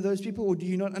of one of those people, or do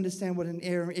you not understand what an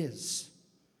heir is?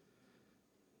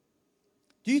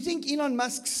 Do you think Elon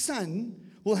Musk's son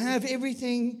will have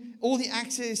everything, all the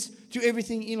access to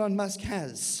everything Elon Musk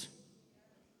has?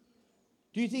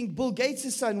 Do you think Bill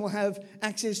Gates' son will have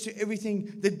access to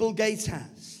everything that Bill Gates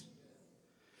has?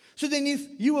 So then if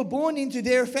you were born into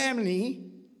their family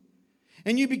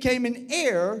and you became an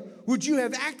heir, would you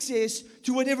have access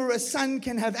to whatever a son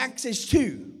can have access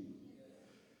to?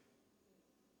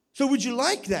 So would you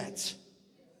like that?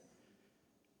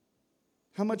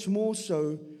 How much more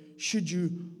so should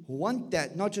you want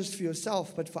that, not just for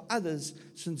yourself, but for others,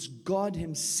 since God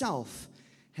Himself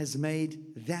has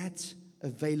made that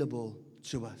available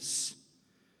to us.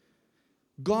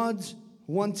 God's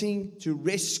wanting to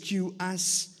rescue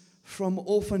us from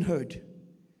orphanhood.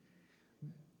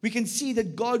 We can see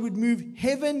that God would move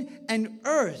heaven and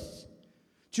earth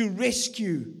to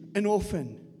rescue an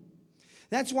orphan.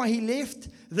 That's why He left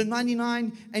the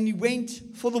 99 and He went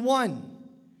for the one.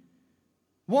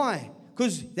 Why?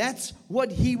 Because that's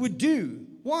what He would do.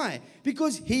 Why?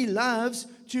 Because He loves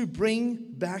to bring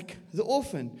back the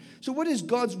orphan. So what is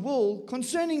God's will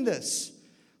concerning this?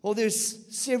 Well,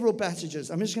 there's several passages.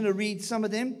 I'm just going to read some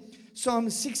of them. Psalm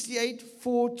 68,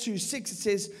 4-6, it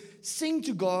says, sing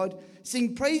to God,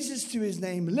 sing praises to His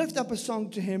name, lift up a song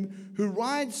to Him who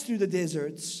rides through the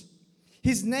deserts.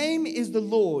 His name is the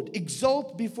Lord,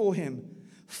 exalt before Him.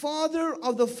 Father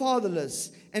of the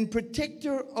fatherless and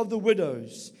protector of the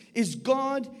widows is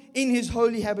God in His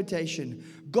holy habitation.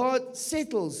 God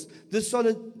settles the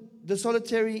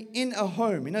solitary in a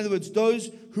home. In other words, those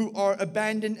who are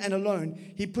abandoned and alone,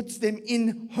 He puts them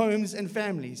in homes and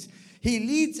families. He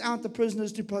leads out the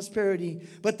prisoners to prosperity,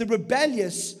 but the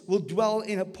rebellious will dwell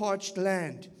in a parched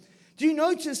land. Do you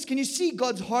notice, can you see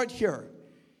God's heart here?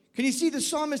 Can you see the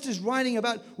psalmist is writing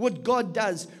about what God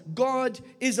does? God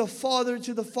is a father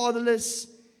to the fatherless.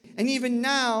 And even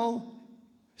now,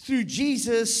 through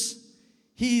Jesus,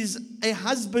 He's a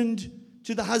husband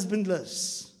to the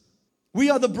husbandless. We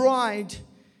are the bride,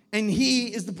 and He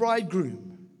is the bridegroom.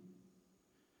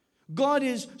 God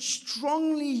is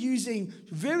strongly using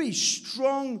very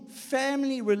strong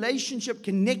family relationship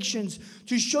connections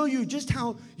to show you just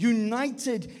how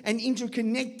united and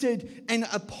interconnected and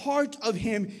a part of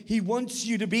Him He wants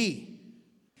you to be.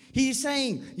 He is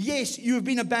saying, yes, you have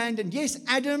been abandoned. Yes,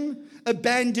 Adam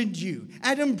abandoned you.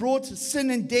 Adam brought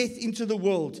sin and death into the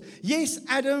world. Yes,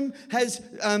 Adam has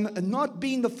not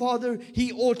been the father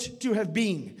he ought to have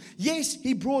been. Yes,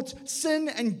 he brought sin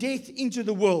and death into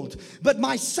the world. But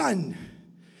my son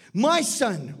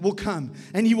will come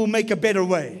and he will make a better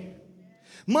way.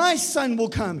 My son will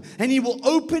come and he will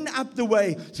open up the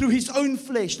way through his own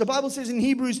flesh. The Bible says in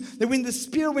Hebrews that when the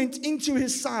spear went into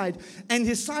his side and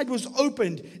his side was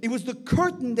opened, it was the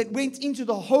curtain that went into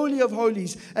the Holy of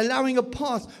Holies, allowing a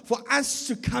path for us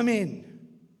to come in.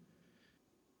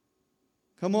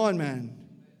 Come on, man.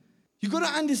 You've got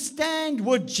to understand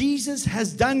what Jesus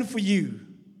has done for you.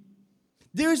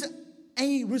 There's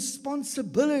a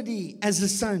responsibility as a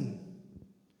son.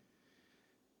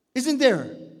 Isn't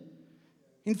there?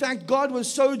 In fact, God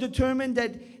was so determined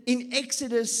that in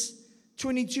Exodus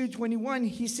 22:21,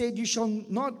 He said, you shall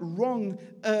not wrong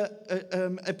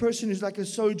a person who's like a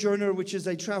sojourner, which is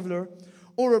a traveler,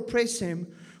 or oppress him.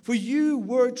 For you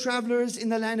were travelers in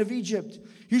the land of Egypt.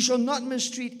 You shall not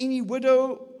mistreat any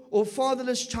widow or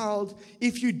fatherless child.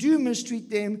 If you do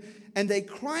mistreat them, and they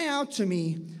cry out to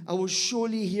me, I will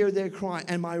surely hear their cry,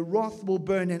 and my wrath will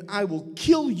burn, and I will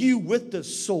kill you with the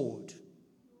sword.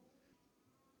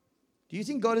 Do you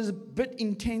think God is a bit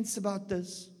intense about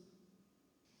this?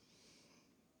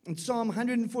 In Psalm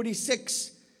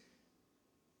 146,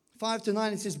 5 to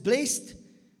 9, it says, blessed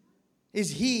is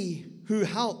he who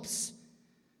helps.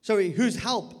 Whose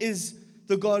help is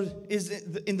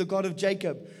in the God of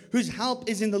Jacob, whose help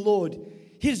is in the Lord,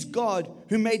 his God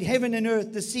who made heaven and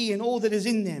earth, the sea, and all that is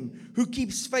in them, who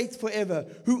keeps faith forever,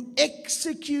 who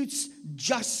executes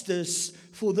justice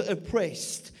for the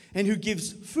oppressed, and who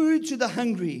gives food to the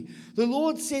hungry. The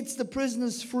Lord sets the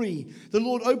prisoners free. The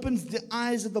Lord opens the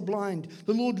eyes of the blind.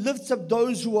 The Lord lifts up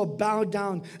those who are bowed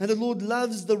down, and the Lord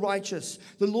loves the righteous.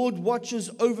 The Lord watches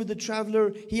over the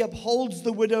traveler. He upholds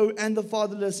the widow and the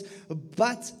fatherless,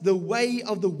 but the way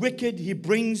of the wicked he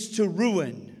brings to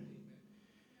ruin.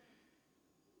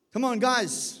 Come on,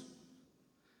 guys.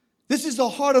 This is the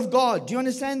heart of God. Do you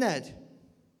understand that?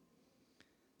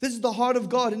 This is the heart of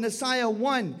God. In Isaiah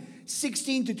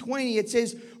 1:16 to 20, it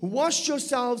says, wash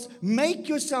yourselves, make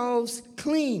yourselves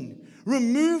clean.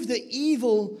 Remove the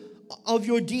evil of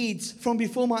your deeds from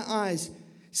before my eyes.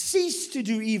 Cease to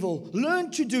do evil.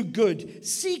 Learn to do good.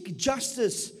 Seek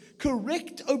justice.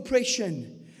 Correct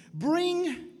oppression.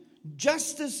 Bring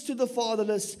justice to the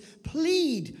fatherless.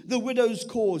 Plead the widow's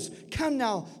cause. Come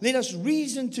now, let us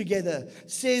reason together,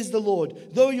 says the Lord.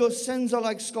 Though your sins are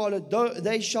like scarlet, though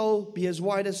they shall be as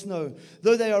white as snow.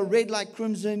 Though they are red like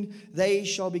crimson, they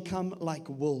shall become like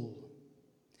wool.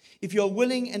 If you are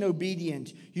willing and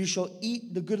obedient, you shall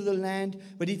eat the good of the land.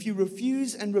 But if you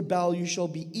refuse and rebel, you shall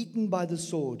be eaten by the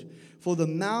sword. For the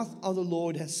mouth of the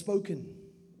Lord has spoken.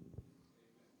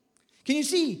 Can you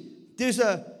see? There's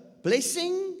a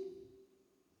blessing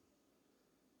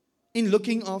in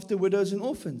looking after widows and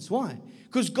orphans. Why?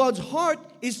 Because God's heart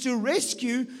is to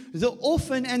rescue the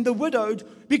orphan and the widowed,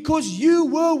 because you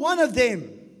were one of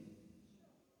them.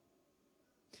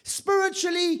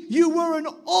 Spiritually, you were an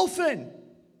orphan.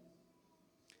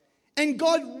 And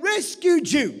God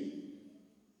rescued you.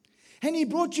 And He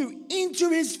brought you into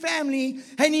His family,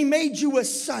 and He made you a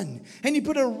son. And He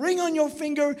put a ring on your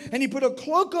finger, and He put a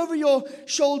cloak over your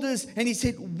shoulders, and He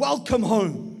said, welcome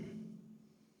home.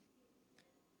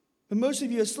 But most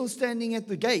of you are still standing at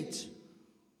the gate,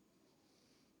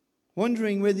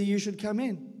 wondering whether you should come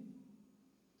in.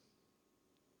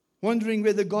 Wondering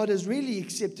whether God has really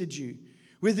accepted you,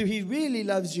 whether He really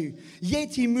loves you.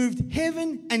 Yet He moved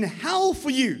heaven and hell for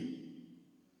you.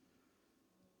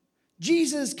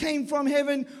 Jesus came from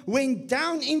heaven, went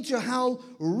down into hell,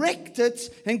 wrecked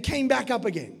it, and came back up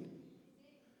again.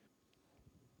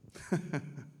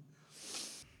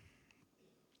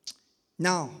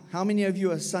 Now, how many of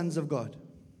you are sons of God?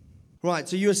 Right,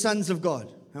 so you are sons of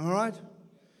God. Am I right?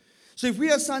 So if we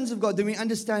are sons of God, then we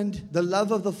understand the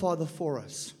love of the Father for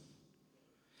us.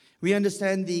 We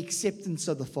understand the acceptance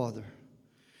of the Father.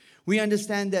 We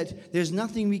understand that there's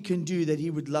nothing we can do that He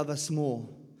would love us more,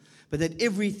 but that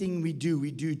everything we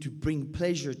do to bring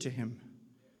pleasure to Him.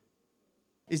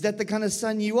 Is that the kind of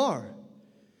son you are?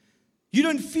 You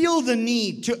don't feel the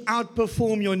need to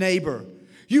outperform your neighbor.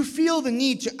 You feel the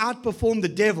need to outperform the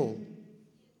devil.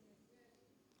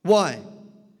 Why?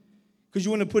 Because you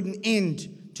want to put an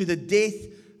end to the death,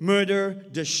 murder,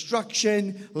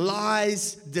 destruction,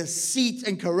 lies, deceit,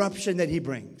 and corruption that he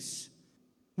brings.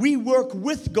 We work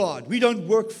with God. We don't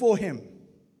work for Him.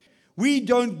 We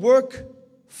don't work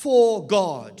for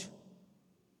God.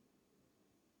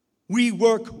 We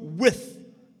work with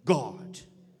God.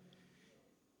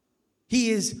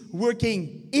 He is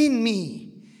working in me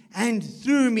and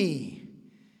through me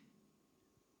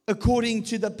according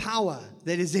to the power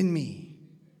that is in me.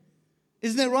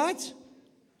 Isn't that right?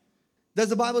 Does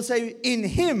the Bible say, in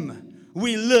Him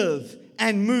we live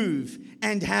and move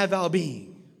and have our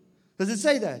being? Does it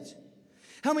say that?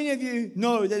 How many of you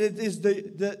know that it is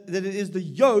the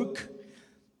yoke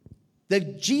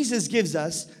that Jesus gives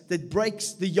us that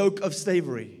breaks the yoke of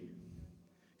slavery?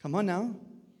 Come on now.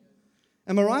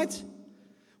 Am I right?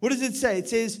 What does it say? It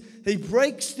says He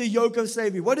breaks the yoke of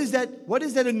slavery. What is that? What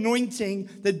is that anointing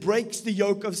that breaks the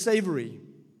yoke of slavery?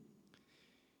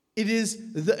 It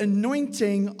is the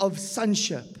anointing of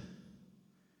sonship.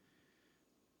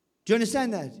 Do you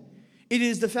understand that? It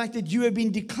is the fact that you have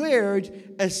been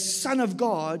declared a son of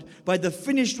God by the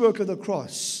finished work of the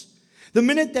cross. The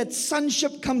minute that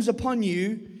sonship comes upon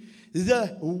you,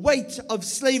 the weight of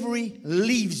slavery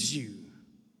leaves you.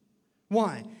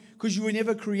 Why? Because you were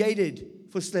never created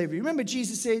for slavery. Remember,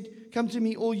 Jesus said, come to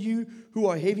me, all you who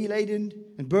are heavy laden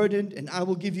and burdened, and I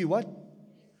will give you what?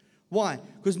 Why?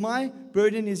 Because my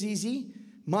burden is easy.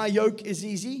 My yoke is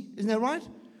easy. Isn't that right?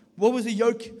 What was the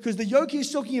yoke? Because the yoke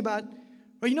He's talking about,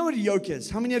 well, you know what a yoke is.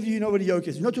 How many of you know what a yoke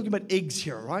is? We're not talking about eggs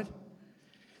here, right?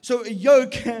 So a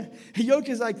yoke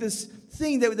is like this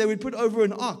thing that they would put over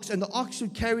an ox, and the ox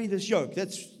would carry this yoke.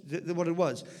 That's what it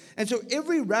was. And so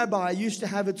every rabbi used to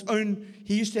have his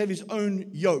own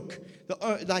yoke,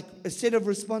 like a set of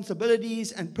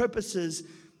responsibilities and purposes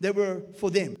that were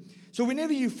for them. So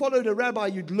whenever you followed a rabbi,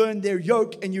 you'd learn their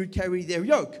yoke and you'd carry their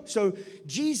yoke. So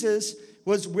Jesus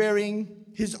was wearing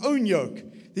his own yoke.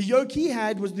 The yoke he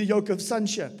had was the yoke of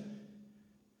sonship.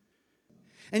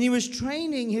 And he was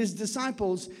training his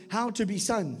disciples how to be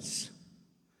sons.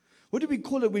 What do we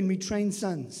call it when we train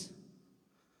sons?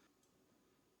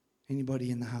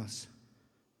 Anybody in the house?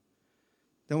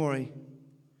 Don't worry.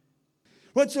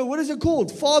 Right, so what is it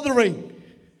called? Fathering.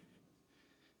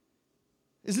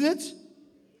 Isn't it?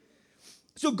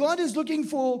 So God is looking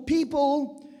for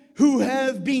people who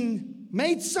have been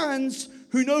made sons,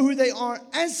 who know who they are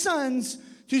as sons,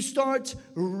 to start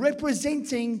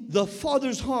representing the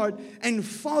Father's heart and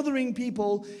fathering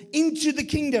people into the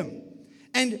kingdom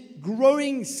and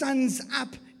growing sons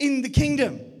up in the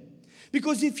kingdom.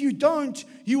 Because if you don't,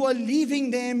 you are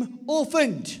leaving them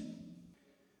orphaned.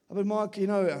 But Mark,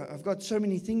 I've got so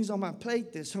many things on my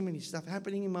plate. There's so many stuff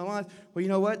happening in my life. Well, you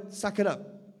know what? Suck it up.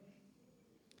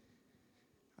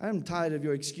 I'm tired of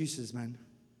your excuses, man.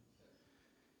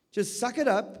 Just suck it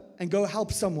up and go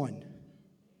help someone.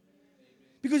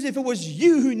 Because if it was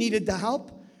you who needed the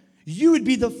help, you would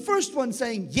be the first one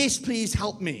saying, yes, please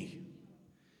help me.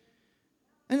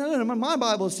 And I don't know, my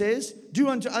Bible says, do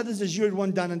unto others as you would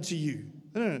want done unto you.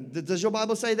 I don't know, does your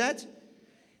Bible say that?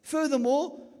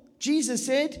 Furthermore, Jesus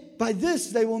said, by this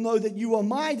they will know that you are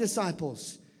my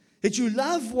disciples, that you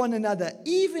love one another,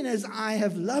 even as I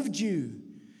have loved you.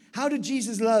 How did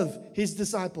Jesus love his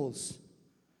disciples?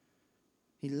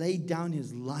 He laid down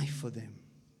his life for them.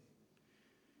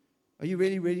 Are you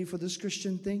really ready for this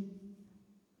Christian thing?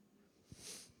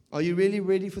 Are you really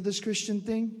ready for this Christian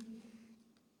thing?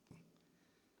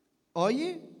 Are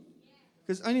you?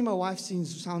 Because only my wife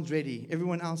sounds ready.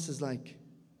 Everyone else is like,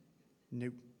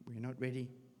 nope, we're not ready.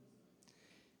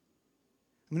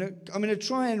 I'm going to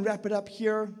try and wrap it up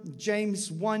here. James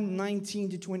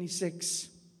 1:19-26.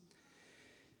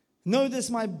 Know this,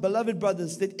 my beloved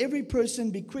brothers, that every person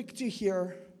be quick to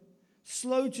hear,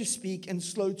 slow to speak, and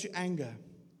slow to anger.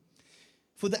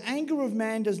 For the anger of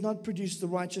man does not produce the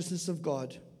righteousness of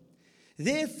God.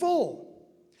 Therefore,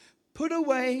 put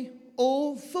away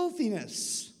all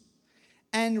filthiness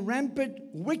and rampant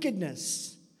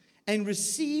wickedness, and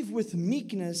receive with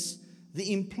meekness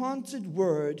the implanted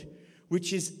word,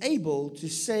 which is able to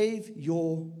save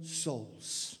your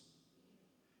souls.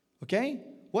 Okay?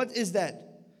 What is that?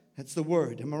 That's the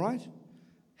word. Am I right?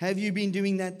 Have you been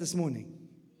doing that this morning?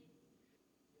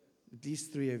 At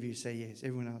least 3 of you say yes.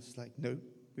 Everyone else is like, no.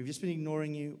 We've just been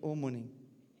ignoring you all morning.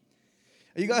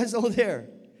 Are you guys all there?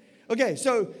 Okay,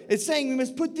 so it's saying we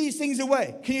must put these things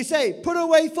away. Can you say, put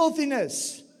away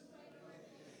filthiness?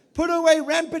 Put away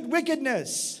rampant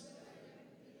wickedness.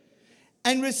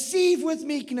 And receive with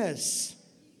meekness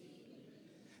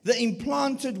the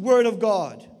implanted word of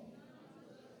God.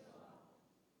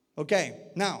 Okay,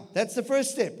 now, that's the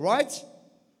first step, right?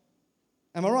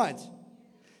 Am I right?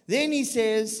 Then he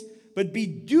says, but be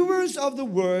doers of the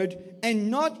word and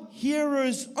not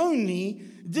hearers only,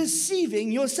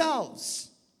 deceiving yourselves.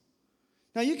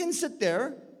 Now, you can sit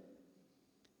there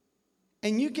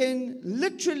and you can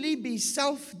literally be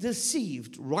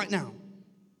self-deceived right now.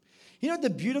 You know what the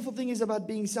beautiful thing is about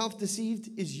being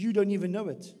self-deceived is you don't even know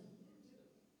it.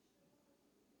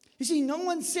 You see, no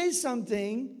one says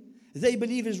something they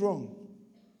believe is wrong.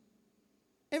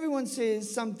 Everyone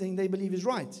says something they believe is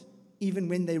right, even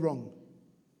when they're wrong.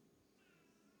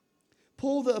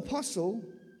 Paul the apostle,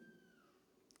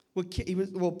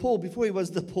 Paul, before he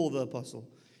was Paul the apostle,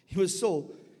 he was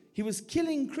Saul. He was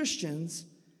killing Christians,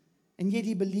 and yet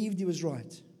he believed he was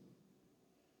right.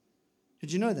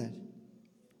 Did you know that?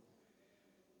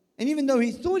 And even though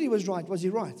he thought he was right, was he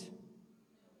right?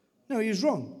 No, he was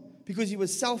wrong, because he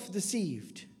was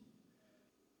self-deceived.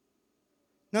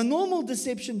 Now, normal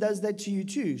deception does that to you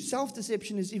too.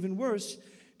 Self-deception is even worse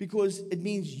because it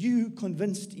means you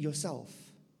convinced yourself.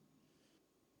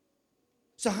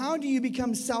 So how do you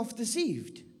become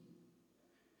self-deceived?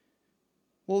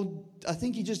 Well, I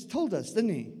think he just told us,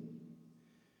 didn't he?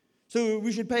 So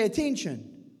we should pay attention.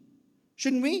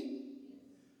 Shouldn't we?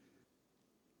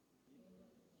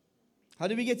 How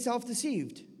do we get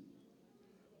self-deceived?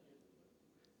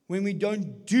 When we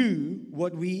don't do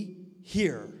what we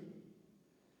hear.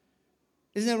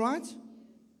 Isn't that right?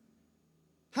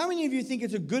 How many of you think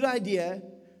it's a good idea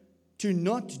to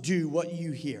not do what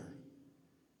you hear?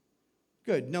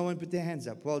 Good. No one put their hands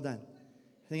up. Well done.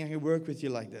 I think I can work with you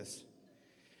like this.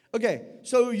 Okay,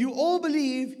 so you all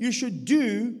believe you should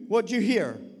do what you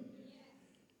hear.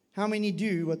 How many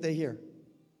do what they hear?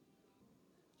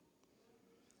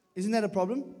 Isn't that a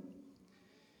problem?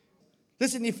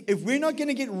 Listen, if we're not going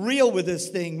to get real with this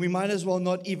thing, we might as well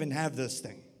not even have this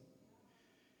thing.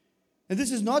 And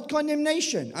this is not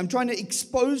condemnation. I'm trying to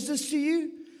expose this to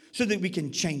you so that we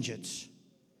can change it.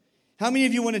 How many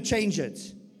of you want to change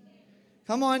it?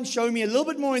 Come on, show me a little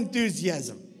bit more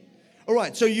enthusiasm. All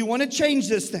right, so you want to change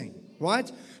this thing,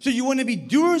 right? So you want to be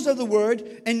doers of the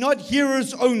word and not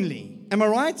hearers only. Am I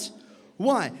right?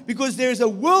 Why? Because there's a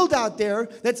world out there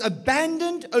that's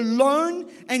abandoned, alone,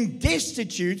 and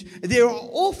destitute. There are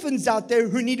orphans out there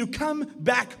who need to come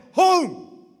back home.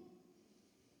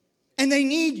 And they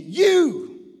need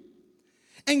you.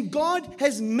 And God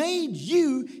has made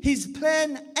you His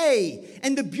plan A.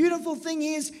 And the beautiful thing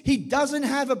is, He doesn't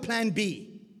have a plan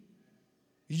B.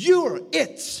 You're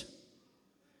it.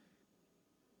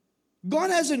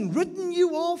 God hasn't written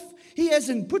you off. He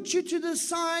hasn't put you to the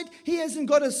side. He hasn't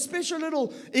got a special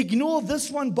little ignore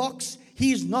this one box.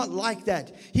 He's not like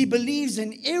that. He believes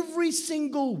in every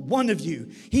single one of you.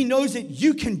 He knows that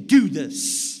you can do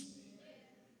this.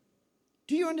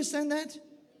 Do you understand that?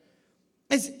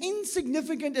 As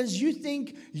insignificant as you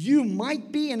think you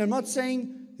might be, and I'm not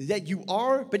saying that you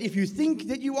are, but if you think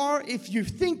that you are, if you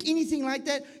think anything like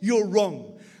that, you're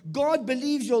wrong. God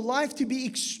believes your life to be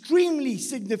extremely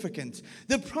significant.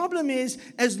 The problem is,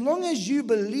 as long as you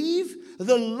believe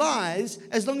the lies,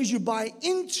 as long as you buy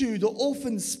into the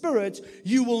orphan spirit,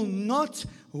 you will not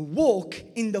walk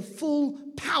in the full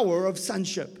power of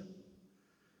sonship.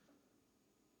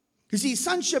 You see,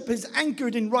 sonship is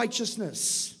anchored in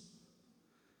righteousness.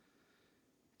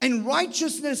 And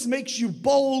righteousness makes you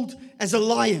bold as a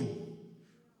lion,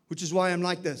 which is why I'm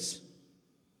like this.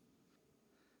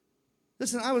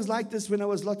 Listen, I was like this when I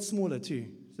was a lot smaller too.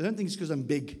 So I don't think it's because I'm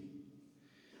big.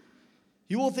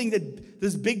 You all think that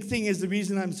this big thing is the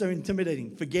reason I'm so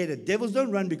intimidating. Forget it. Devils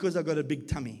don't run because I've got a big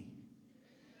tummy.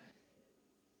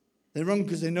 They run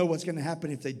because they know what's going to happen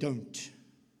if they don't.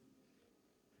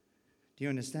 Do you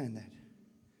understand that?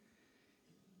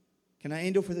 Can I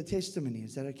end off with a testimony?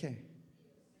 Is that okay?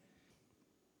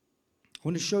 I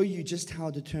want to show you just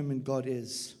how determined God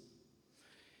is.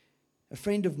 A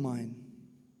friend of mine,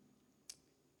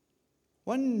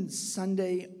 one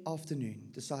Sunday afternoon,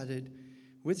 decided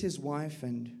with his wife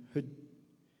and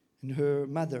her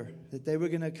mother that they were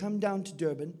going to come down to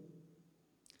Durban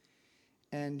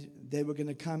and they were going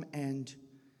to come and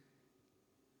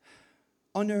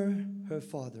honor her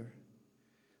father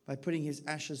by putting his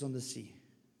ashes on the sea.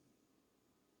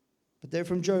 But they're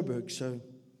from Joburg, so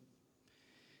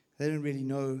they don't really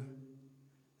know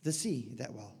the sea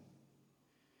that well.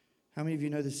 How many of you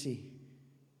know the sea?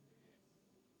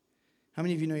 How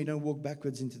many of you know you don't walk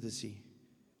backwards into the sea?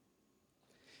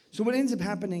 So what ends up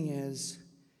happening is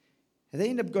they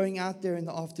end up going out there in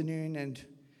the afternoon and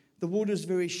the water is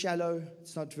very shallow.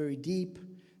 It's not very deep.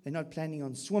 They're not planning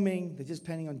on swimming. They're just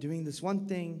planning on doing this one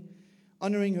thing,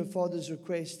 honoring her father's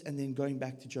request, and then going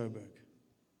back to Joburg.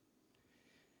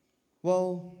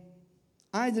 Well,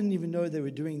 I didn't even know they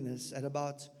were doing this. At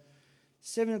about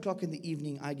 7 o'clock in the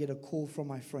evening, I get a call from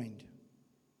my friend.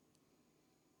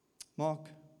 Mark,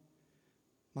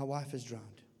 my wife has drowned.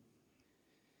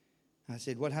 I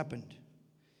said, what happened?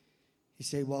 He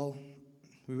said, well,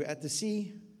 we were at the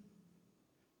sea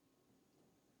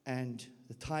and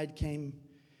the tide came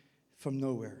from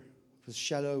nowhere. It was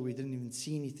shallow. We didn't even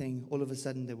see anything. All of a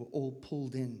sudden, they were all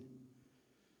pulled in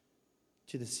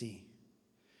to the sea.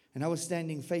 And I was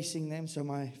standing facing them, so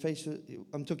my face was,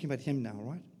 I'm talking about him now,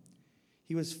 right?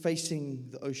 He was facing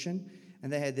the ocean,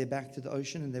 and they had their back to the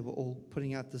ocean, and they were all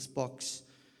putting out this box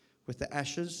with the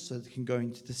ashes so they can go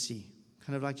into the sea.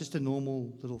 Kind of like just a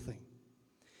normal little thing.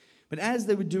 But as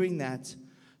they were doing that,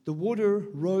 the water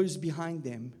rose behind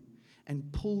them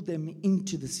and pulled them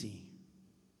into the sea.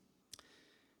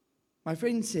 My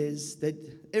friend says that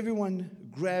everyone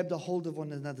grabbed a hold of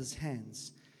one another's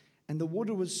hands, and the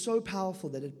water was so powerful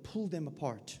that it pulled them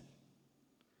apart.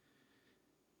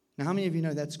 Now, how many of you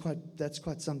know that's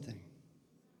quite something?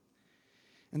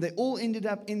 And they all ended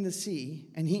up in the sea,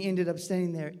 and he ended up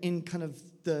standing there in kind of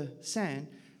the sand,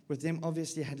 with them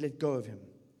obviously had let go of him,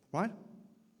 right?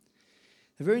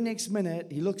 The very next minute,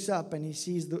 he looks up and he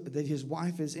sees that his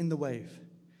wife is in the wave.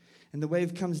 And the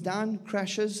wave comes down,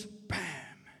 crashes, bam!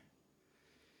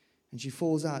 And she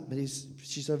falls out, but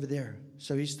she's over there.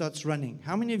 So he starts running.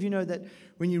 How many of you know that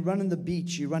when you run on the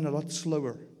beach, you run a lot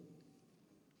slower?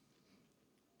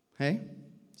 Hey?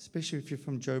 Especially if you're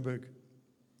from Joburg.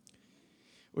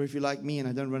 Or if you're like me and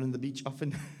I don't run on the beach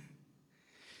often.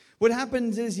 What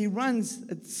happens is he runs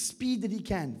at the speed that he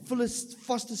can,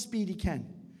 fastest speed he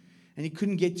can. And he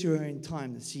couldn't get to her in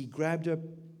time. The sea grabbed her,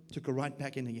 Took her right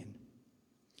back in again.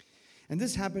 And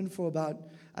this happened for about,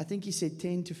 I think he said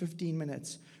 10 to 15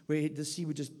 minutes, where the sea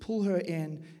would just pull her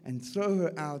in and throw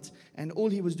her out. And all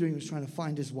he was doing was trying to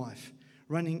find his wife,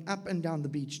 running up and down the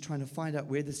beach, trying to find out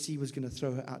where the sea was going to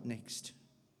throw her out next.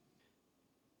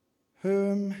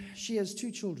 She has 2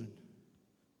 children,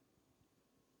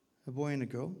 a boy and a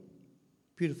girl,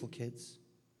 beautiful kids.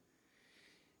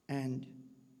 And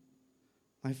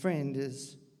my friend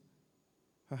is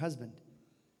her husband.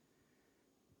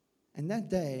 And that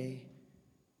day,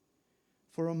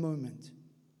 for a moment,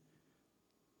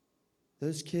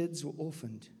 those kids were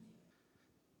orphaned.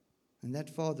 And that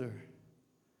father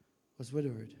was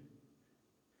widowed.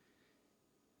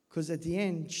 Because at the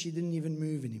end, she didn't even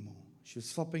move anymore. She was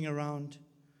flopping around,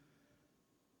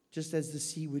 just as the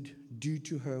sea would do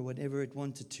to her whatever it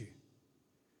wanted to.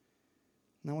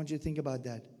 And I want you to think about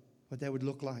that, what that would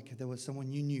look like if there was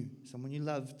someone you knew, someone you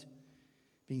loved,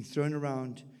 being thrown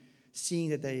around, seeing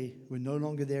that they were no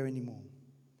longer there anymore.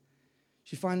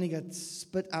 She finally got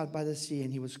spit out by the sea,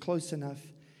 and he was close enough.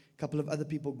 A couple of other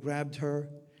people grabbed her.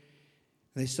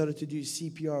 They started to do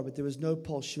CPR, but there was no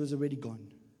pulse. She was already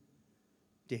gone,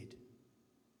 dead.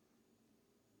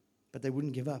 But they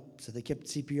wouldn't give up, so they kept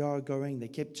CPR going. They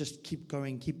keep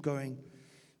going.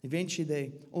 Eventually,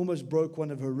 they almost broke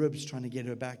one of her ribs trying to get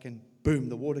her back, and boom,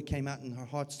 the water came out, and her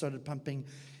heart started pumping,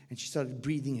 and she started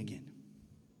breathing again.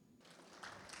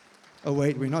 Oh,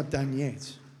 wait, we're not done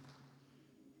yet.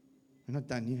 We're not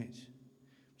done yet.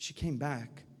 She came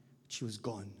back, she was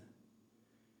gone.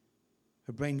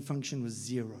 Her brain function was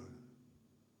 0.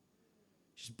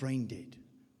 She's brain dead.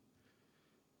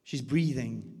 She's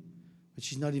breathing, but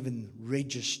she's not even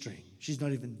registering. She's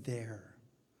not even there.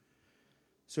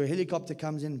 So a helicopter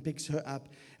comes in and picks her up.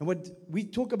 And what we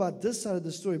talk about this side of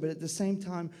the story, but at the same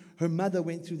time, her mother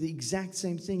went through the exact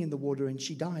same thing in the water, and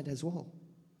she died as well.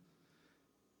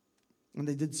 And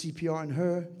they did CPR on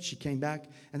her. She came back,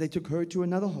 and they took her to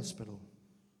another hospital.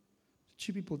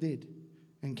 2 people did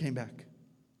and came back.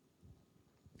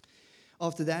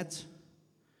 After that,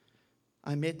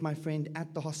 I met my friend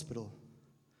at the hospital.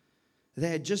 They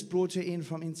had just brought her in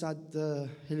from inside the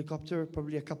helicopter,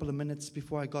 probably a couple of minutes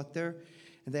before I got there,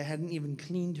 and they hadn't even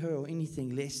cleaned her or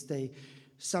anything, lest they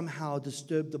somehow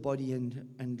disturb the body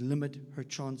and limit her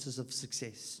chances of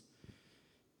success.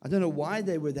 I don't know why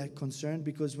they were that concerned,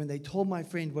 because when they told my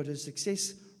friend what her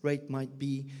success rate might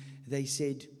be, they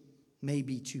said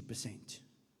maybe 2%.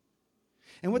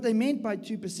 And what they meant by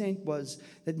 2% was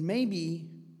that maybe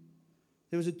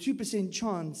there was a 2%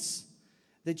 chance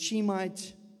that she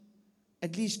might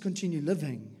at least continue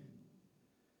living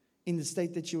in the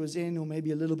state that she was in, or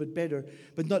maybe a little bit better,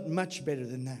 but not much better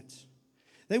than that.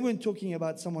 They weren't talking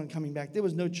about someone coming back. There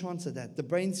was no chance of that. The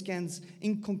brain scans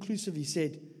conclusively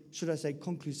said,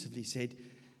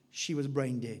 she was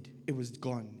brain dead. It was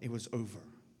gone. It was over.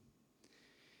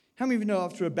 How many of you know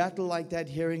after a battle like that,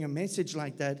 hearing a message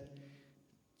like that,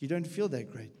 you don't feel that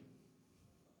great?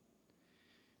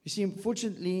 You see,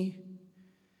 unfortunately,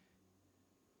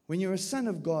 when you're a son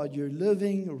of God, you're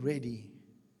living ready.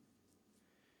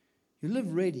 You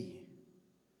live ready.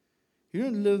 You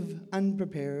don't live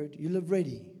unprepared. You live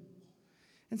ready.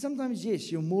 And sometimes,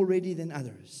 yes, you're more ready than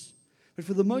others. But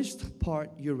for the most part,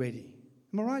 you're ready.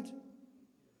 Am I right?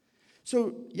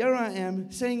 So here I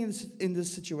am, saying in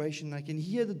this situation, I can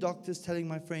hear the doctors telling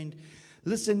my friend,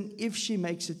 listen, if she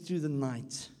makes it through the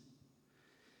night,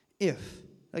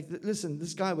 listen,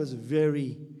 this guy was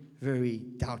very, very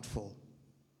doubtful.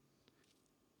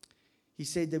 He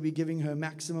said that we're giving her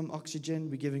maximum oxygen,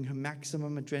 we're giving her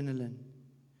maximum adrenaline.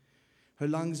 Her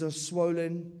lungs are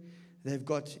swollen, they've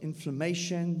got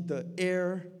inflammation, the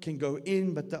air can go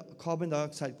in, but the carbon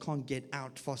dioxide can't get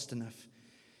out fast enough.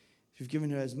 We've given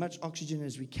her as much oxygen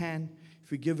as we can.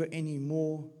 If we give her any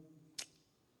more,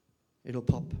 it'll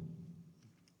pop.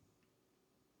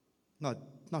 Not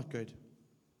good.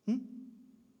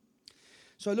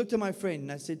 So I looked at my friend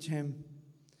and I said to him,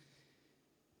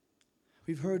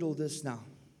 we've heard all this now.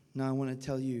 Now I want to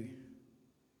tell you,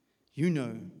 you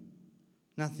know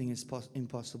nothing is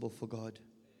impossible for God.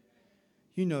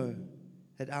 You know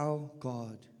that our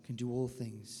God can do all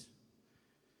things.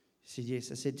 He said,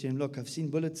 yes. I said to him, look, I've seen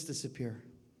bullets disappear.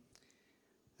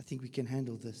 I think we can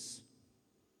handle this.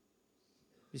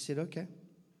 He said, okay.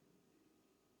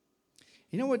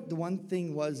 You know what the one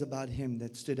thing was about him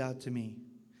that stood out to me?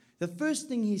 The first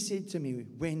thing he said to me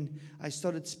when I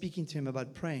started speaking to him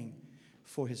about praying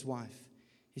for his wife,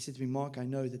 he said to me, Mark, I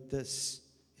know that this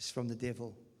is from the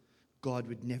devil. God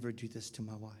would never do this to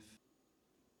my wife.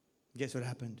 Guess what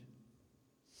happened?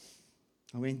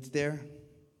 I went there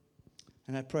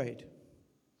and I prayed.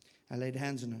 I laid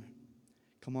hands on her.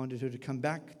 Commanded her to come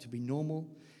back, to be normal.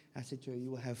 I said to her, you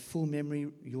will have full memory.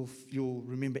 You'll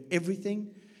remember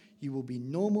everything. You will be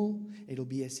normal. It'll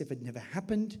be as if it never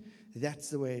happened. That's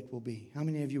the way it will be. How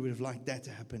many of you would have liked that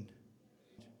to happen?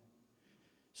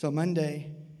 So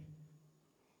Monday,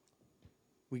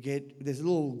 there's a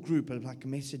little group, like a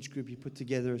message group he put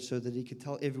together so that he could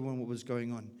tell everyone what was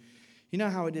going on. You know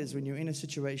how it is when you're in a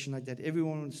situation like that.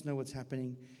 Everyone wants to know what's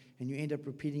happening, and you end up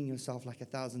repeating yourself like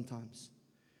 1,000 times.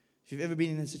 If you've ever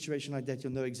been in a situation like that,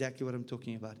 you'll know exactly what I'm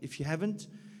talking about. If you haven't,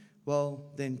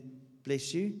 well, then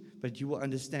bless you, but you will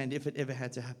understand if it ever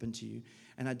had to happen to you.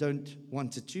 And I don't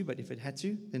want it to, but if it had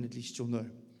to, then at least you'll know.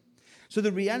 So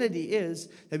the reality is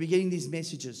that we're getting these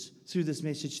messages through this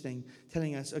message thing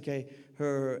telling us, okay,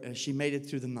 she made it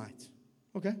through the night.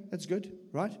 Okay, that's good,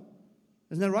 right?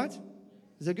 Isn't that right?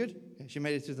 Is that good? Yeah, she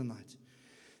made it through the night.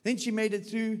 Then she made it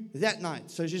through that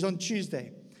night. So she's on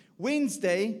Tuesday.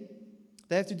 Wednesday,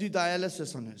 they have to do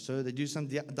dialysis on her. So they do some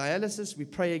dialysis. We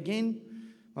pray again,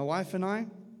 my wife and I.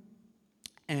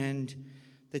 And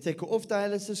they take her off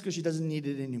dialysis because she doesn't need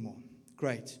it anymore.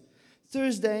 Great.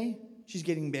 Thursday, she's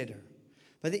getting better.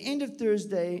 By the end of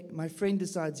Thursday, my friend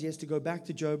decides he has to go back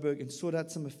to Joburg and sort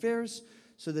out some affairs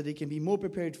so that he can be more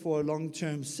prepared for a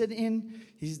long-term sit-in.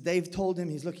 They've told him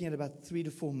he's looking at about 3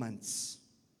 to 4 months.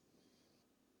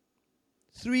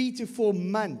 3 to 4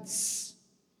 months.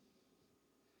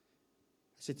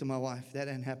 I said to my wife, that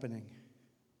ain't happening.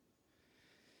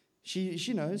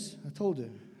 She knows. I told her.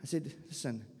 I said,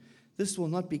 listen, this will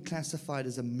not be classified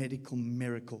as a medical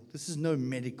miracle. This is no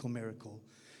medical miracle.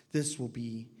 This will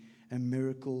be a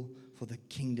miracle for the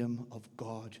kingdom of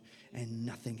God and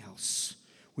nothing else.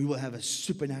 We will have a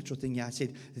supernatural thing here. I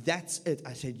said, that's it.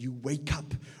 I said, you wake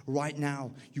up right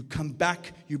now. You come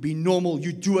back. You be normal.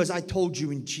 You do as I told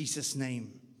you in Jesus'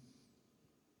 name.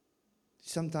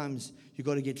 Sometimes you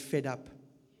got to get fed up.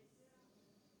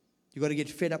 You got to get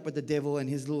fed up with the devil and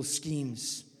his little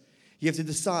schemes. You have to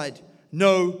decide,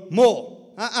 no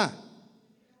more.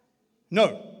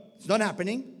 No, it's not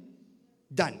happening.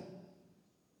 Done.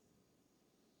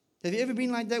 Have you ever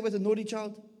been like that with a naughty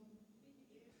child?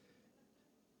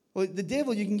 Well, the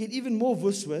devil you can get even more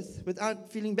vuss with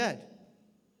without feeling bad.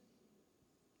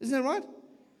 Isn't that right?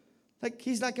 Like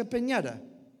he's like a piñata.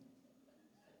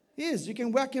 He is. You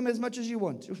can whack him as much as you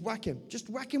want. Just whack him. Just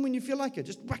whack him when you feel like it.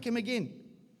 Just whack him again.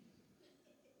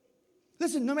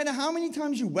 Listen, no matter how many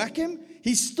times you whack him,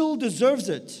 he still deserves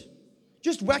it.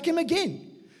 Just whack him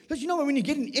again. Because you know when you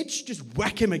get an itch, just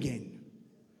whack him again.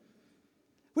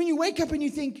 When you wake up and you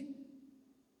think,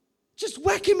 just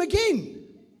whack him again.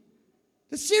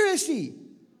 But seriously,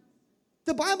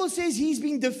 the Bible says he's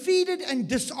being defeated and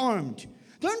disarmed.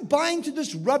 Don't buy into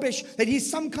this rubbish that he's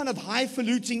some kind of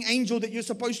highfalutin angel that you're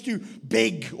supposed to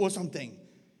beg or something.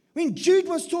 When Jude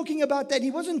was talking about that,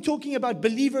 he wasn't talking about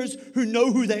believers who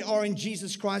know who they are in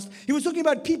Jesus Christ. He was talking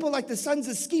about people like the sons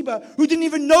of Sceva who didn't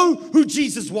even know who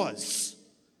Jesus was.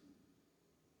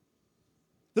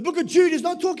 The book of Jude is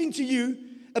not talking to you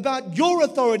about your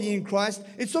authority in Christ.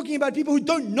 It's talking about people who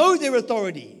don't know their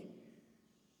authority.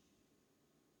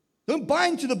 Don't buy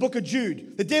into the book of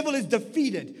Jude. The devil is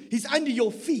defeated. He's under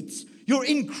your feet. You're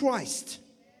in Christ.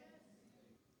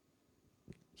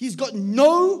 He's got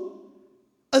no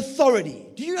authority.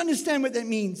 Do you understand what that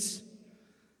means?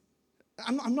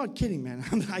 I'm not kidding, man.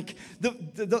 I'm like,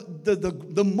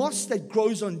 the moss that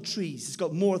grows on trees has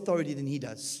got more authority than he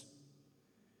does.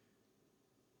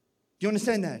 Do you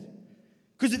understand that?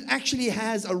 Because it actually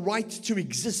has a right to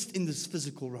exist in this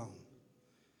physical realm.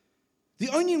 The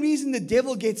only reason the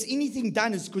devil gets anything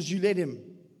done is because you let him.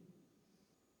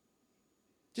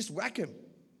 Just whack him.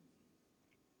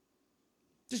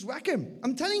 Just whack him.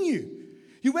 I'm telling you.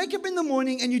 You wake up in the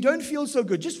morning and you don't feel so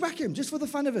good. Just whack him, just for the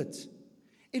fun of it.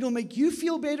 It'll make you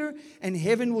feel better and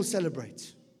heaven will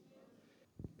celebrate.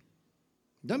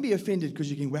 Don't be offended because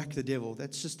you can whack the devil.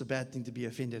 That's just a bad thing to be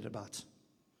offended about.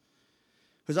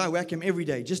 Because I whack him every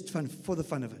day just for the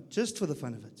fun of it. Just for the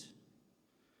fun of it.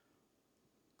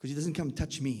 Because he doesn't come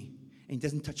touch me. And he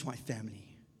doesn't touch my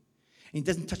family. And he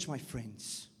doesn't touch my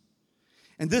friends.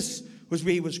 And this was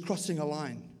where he was crossing a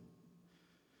line.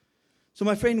 So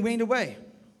my friend went away.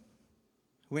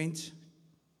 Went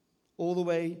all the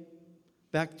way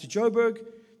back to Joburg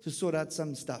to sort out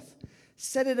some stuff.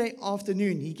 Saturday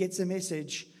afternoon, he gets a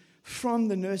message from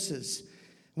the nurses.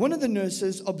 One of the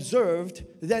nurses observed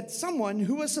that someone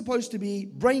who was supposed to be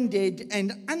brain dead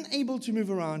and unable to move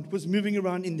around was moving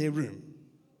around in their room.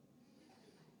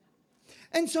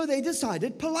 And so they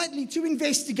decided politely to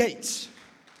investigate.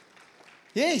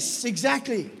 Yes,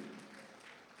 exactly.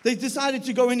 They decided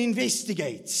to go and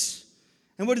investigate.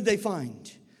 And what did they find?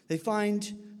 They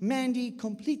find Mandy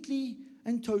completely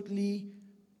and totally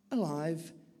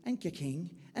alive and kicking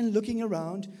and looking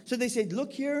around. So they said,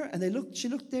 look here, and she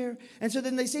looked there. And so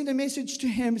then they sent a message to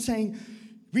him saying,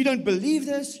 we don't believe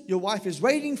this. Your wife is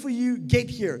waiting for you. Get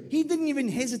here. He didn't even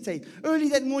hesitate. Early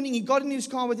that morning, he got in his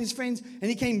car with his friends, and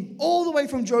he came all the way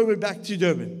from Joburg back to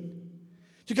Durban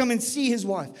to come and see his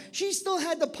wife. She still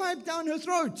had the pipe down her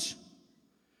throat.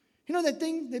 You know that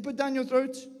thing they put down your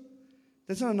throat?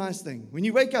 That's not a nice thing. When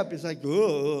you wake up, it's like,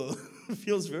 oh, it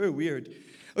feels very weird.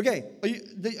 Okay, are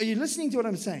you listening to what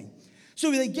I'm saying?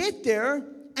 So they get there,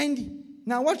 and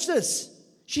now watch this.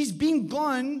 She's been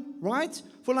gone, right,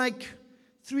 for like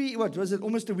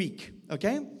almost a week,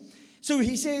 okay? So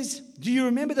he says, do you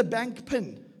remember the bank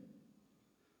PIN?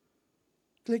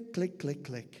 Click, click, click,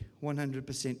 click.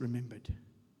 100% remembered.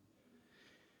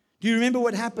 Do you remember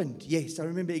what happened? Yes, I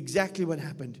remember exactly what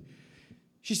happened.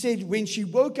 She said when she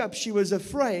woke up, she was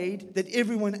afraid that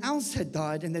everyone else had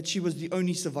died and that she was the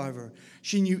only survivor.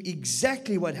 She knew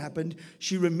exactly what happened.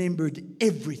 She remembered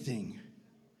everything.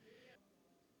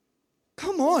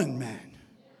 Come on, man.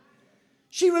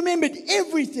 She remembered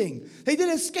everything. They did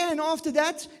a scan after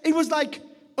that. It was like,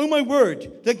 oh my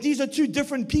word, like these are two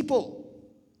different people.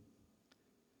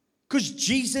 Because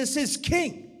Jesus is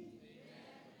King.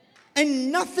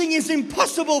 And nothing is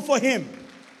impossible for him.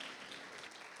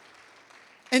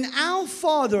 And our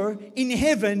Father in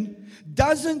heaven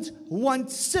doesn't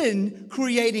want sin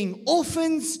creating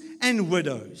orphans and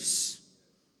widows.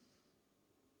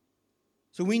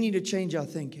 So we need to change our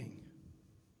thinking.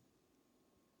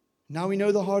 Now we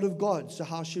know the heart of God, so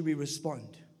how should we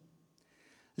respond?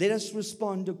 Let us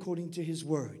respond according to His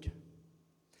word.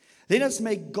 Let us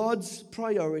make God's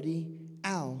priority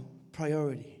our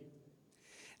priority.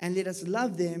 And let us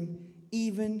love them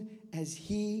even as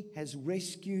He has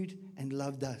rescued and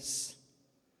loved us.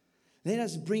 Let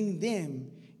us bring them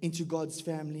into God's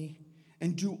family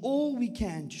and do all we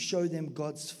can to show them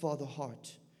God's Father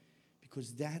heart,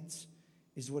 because that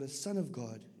is what a son of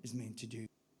God is meant to do.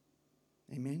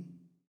 Amen.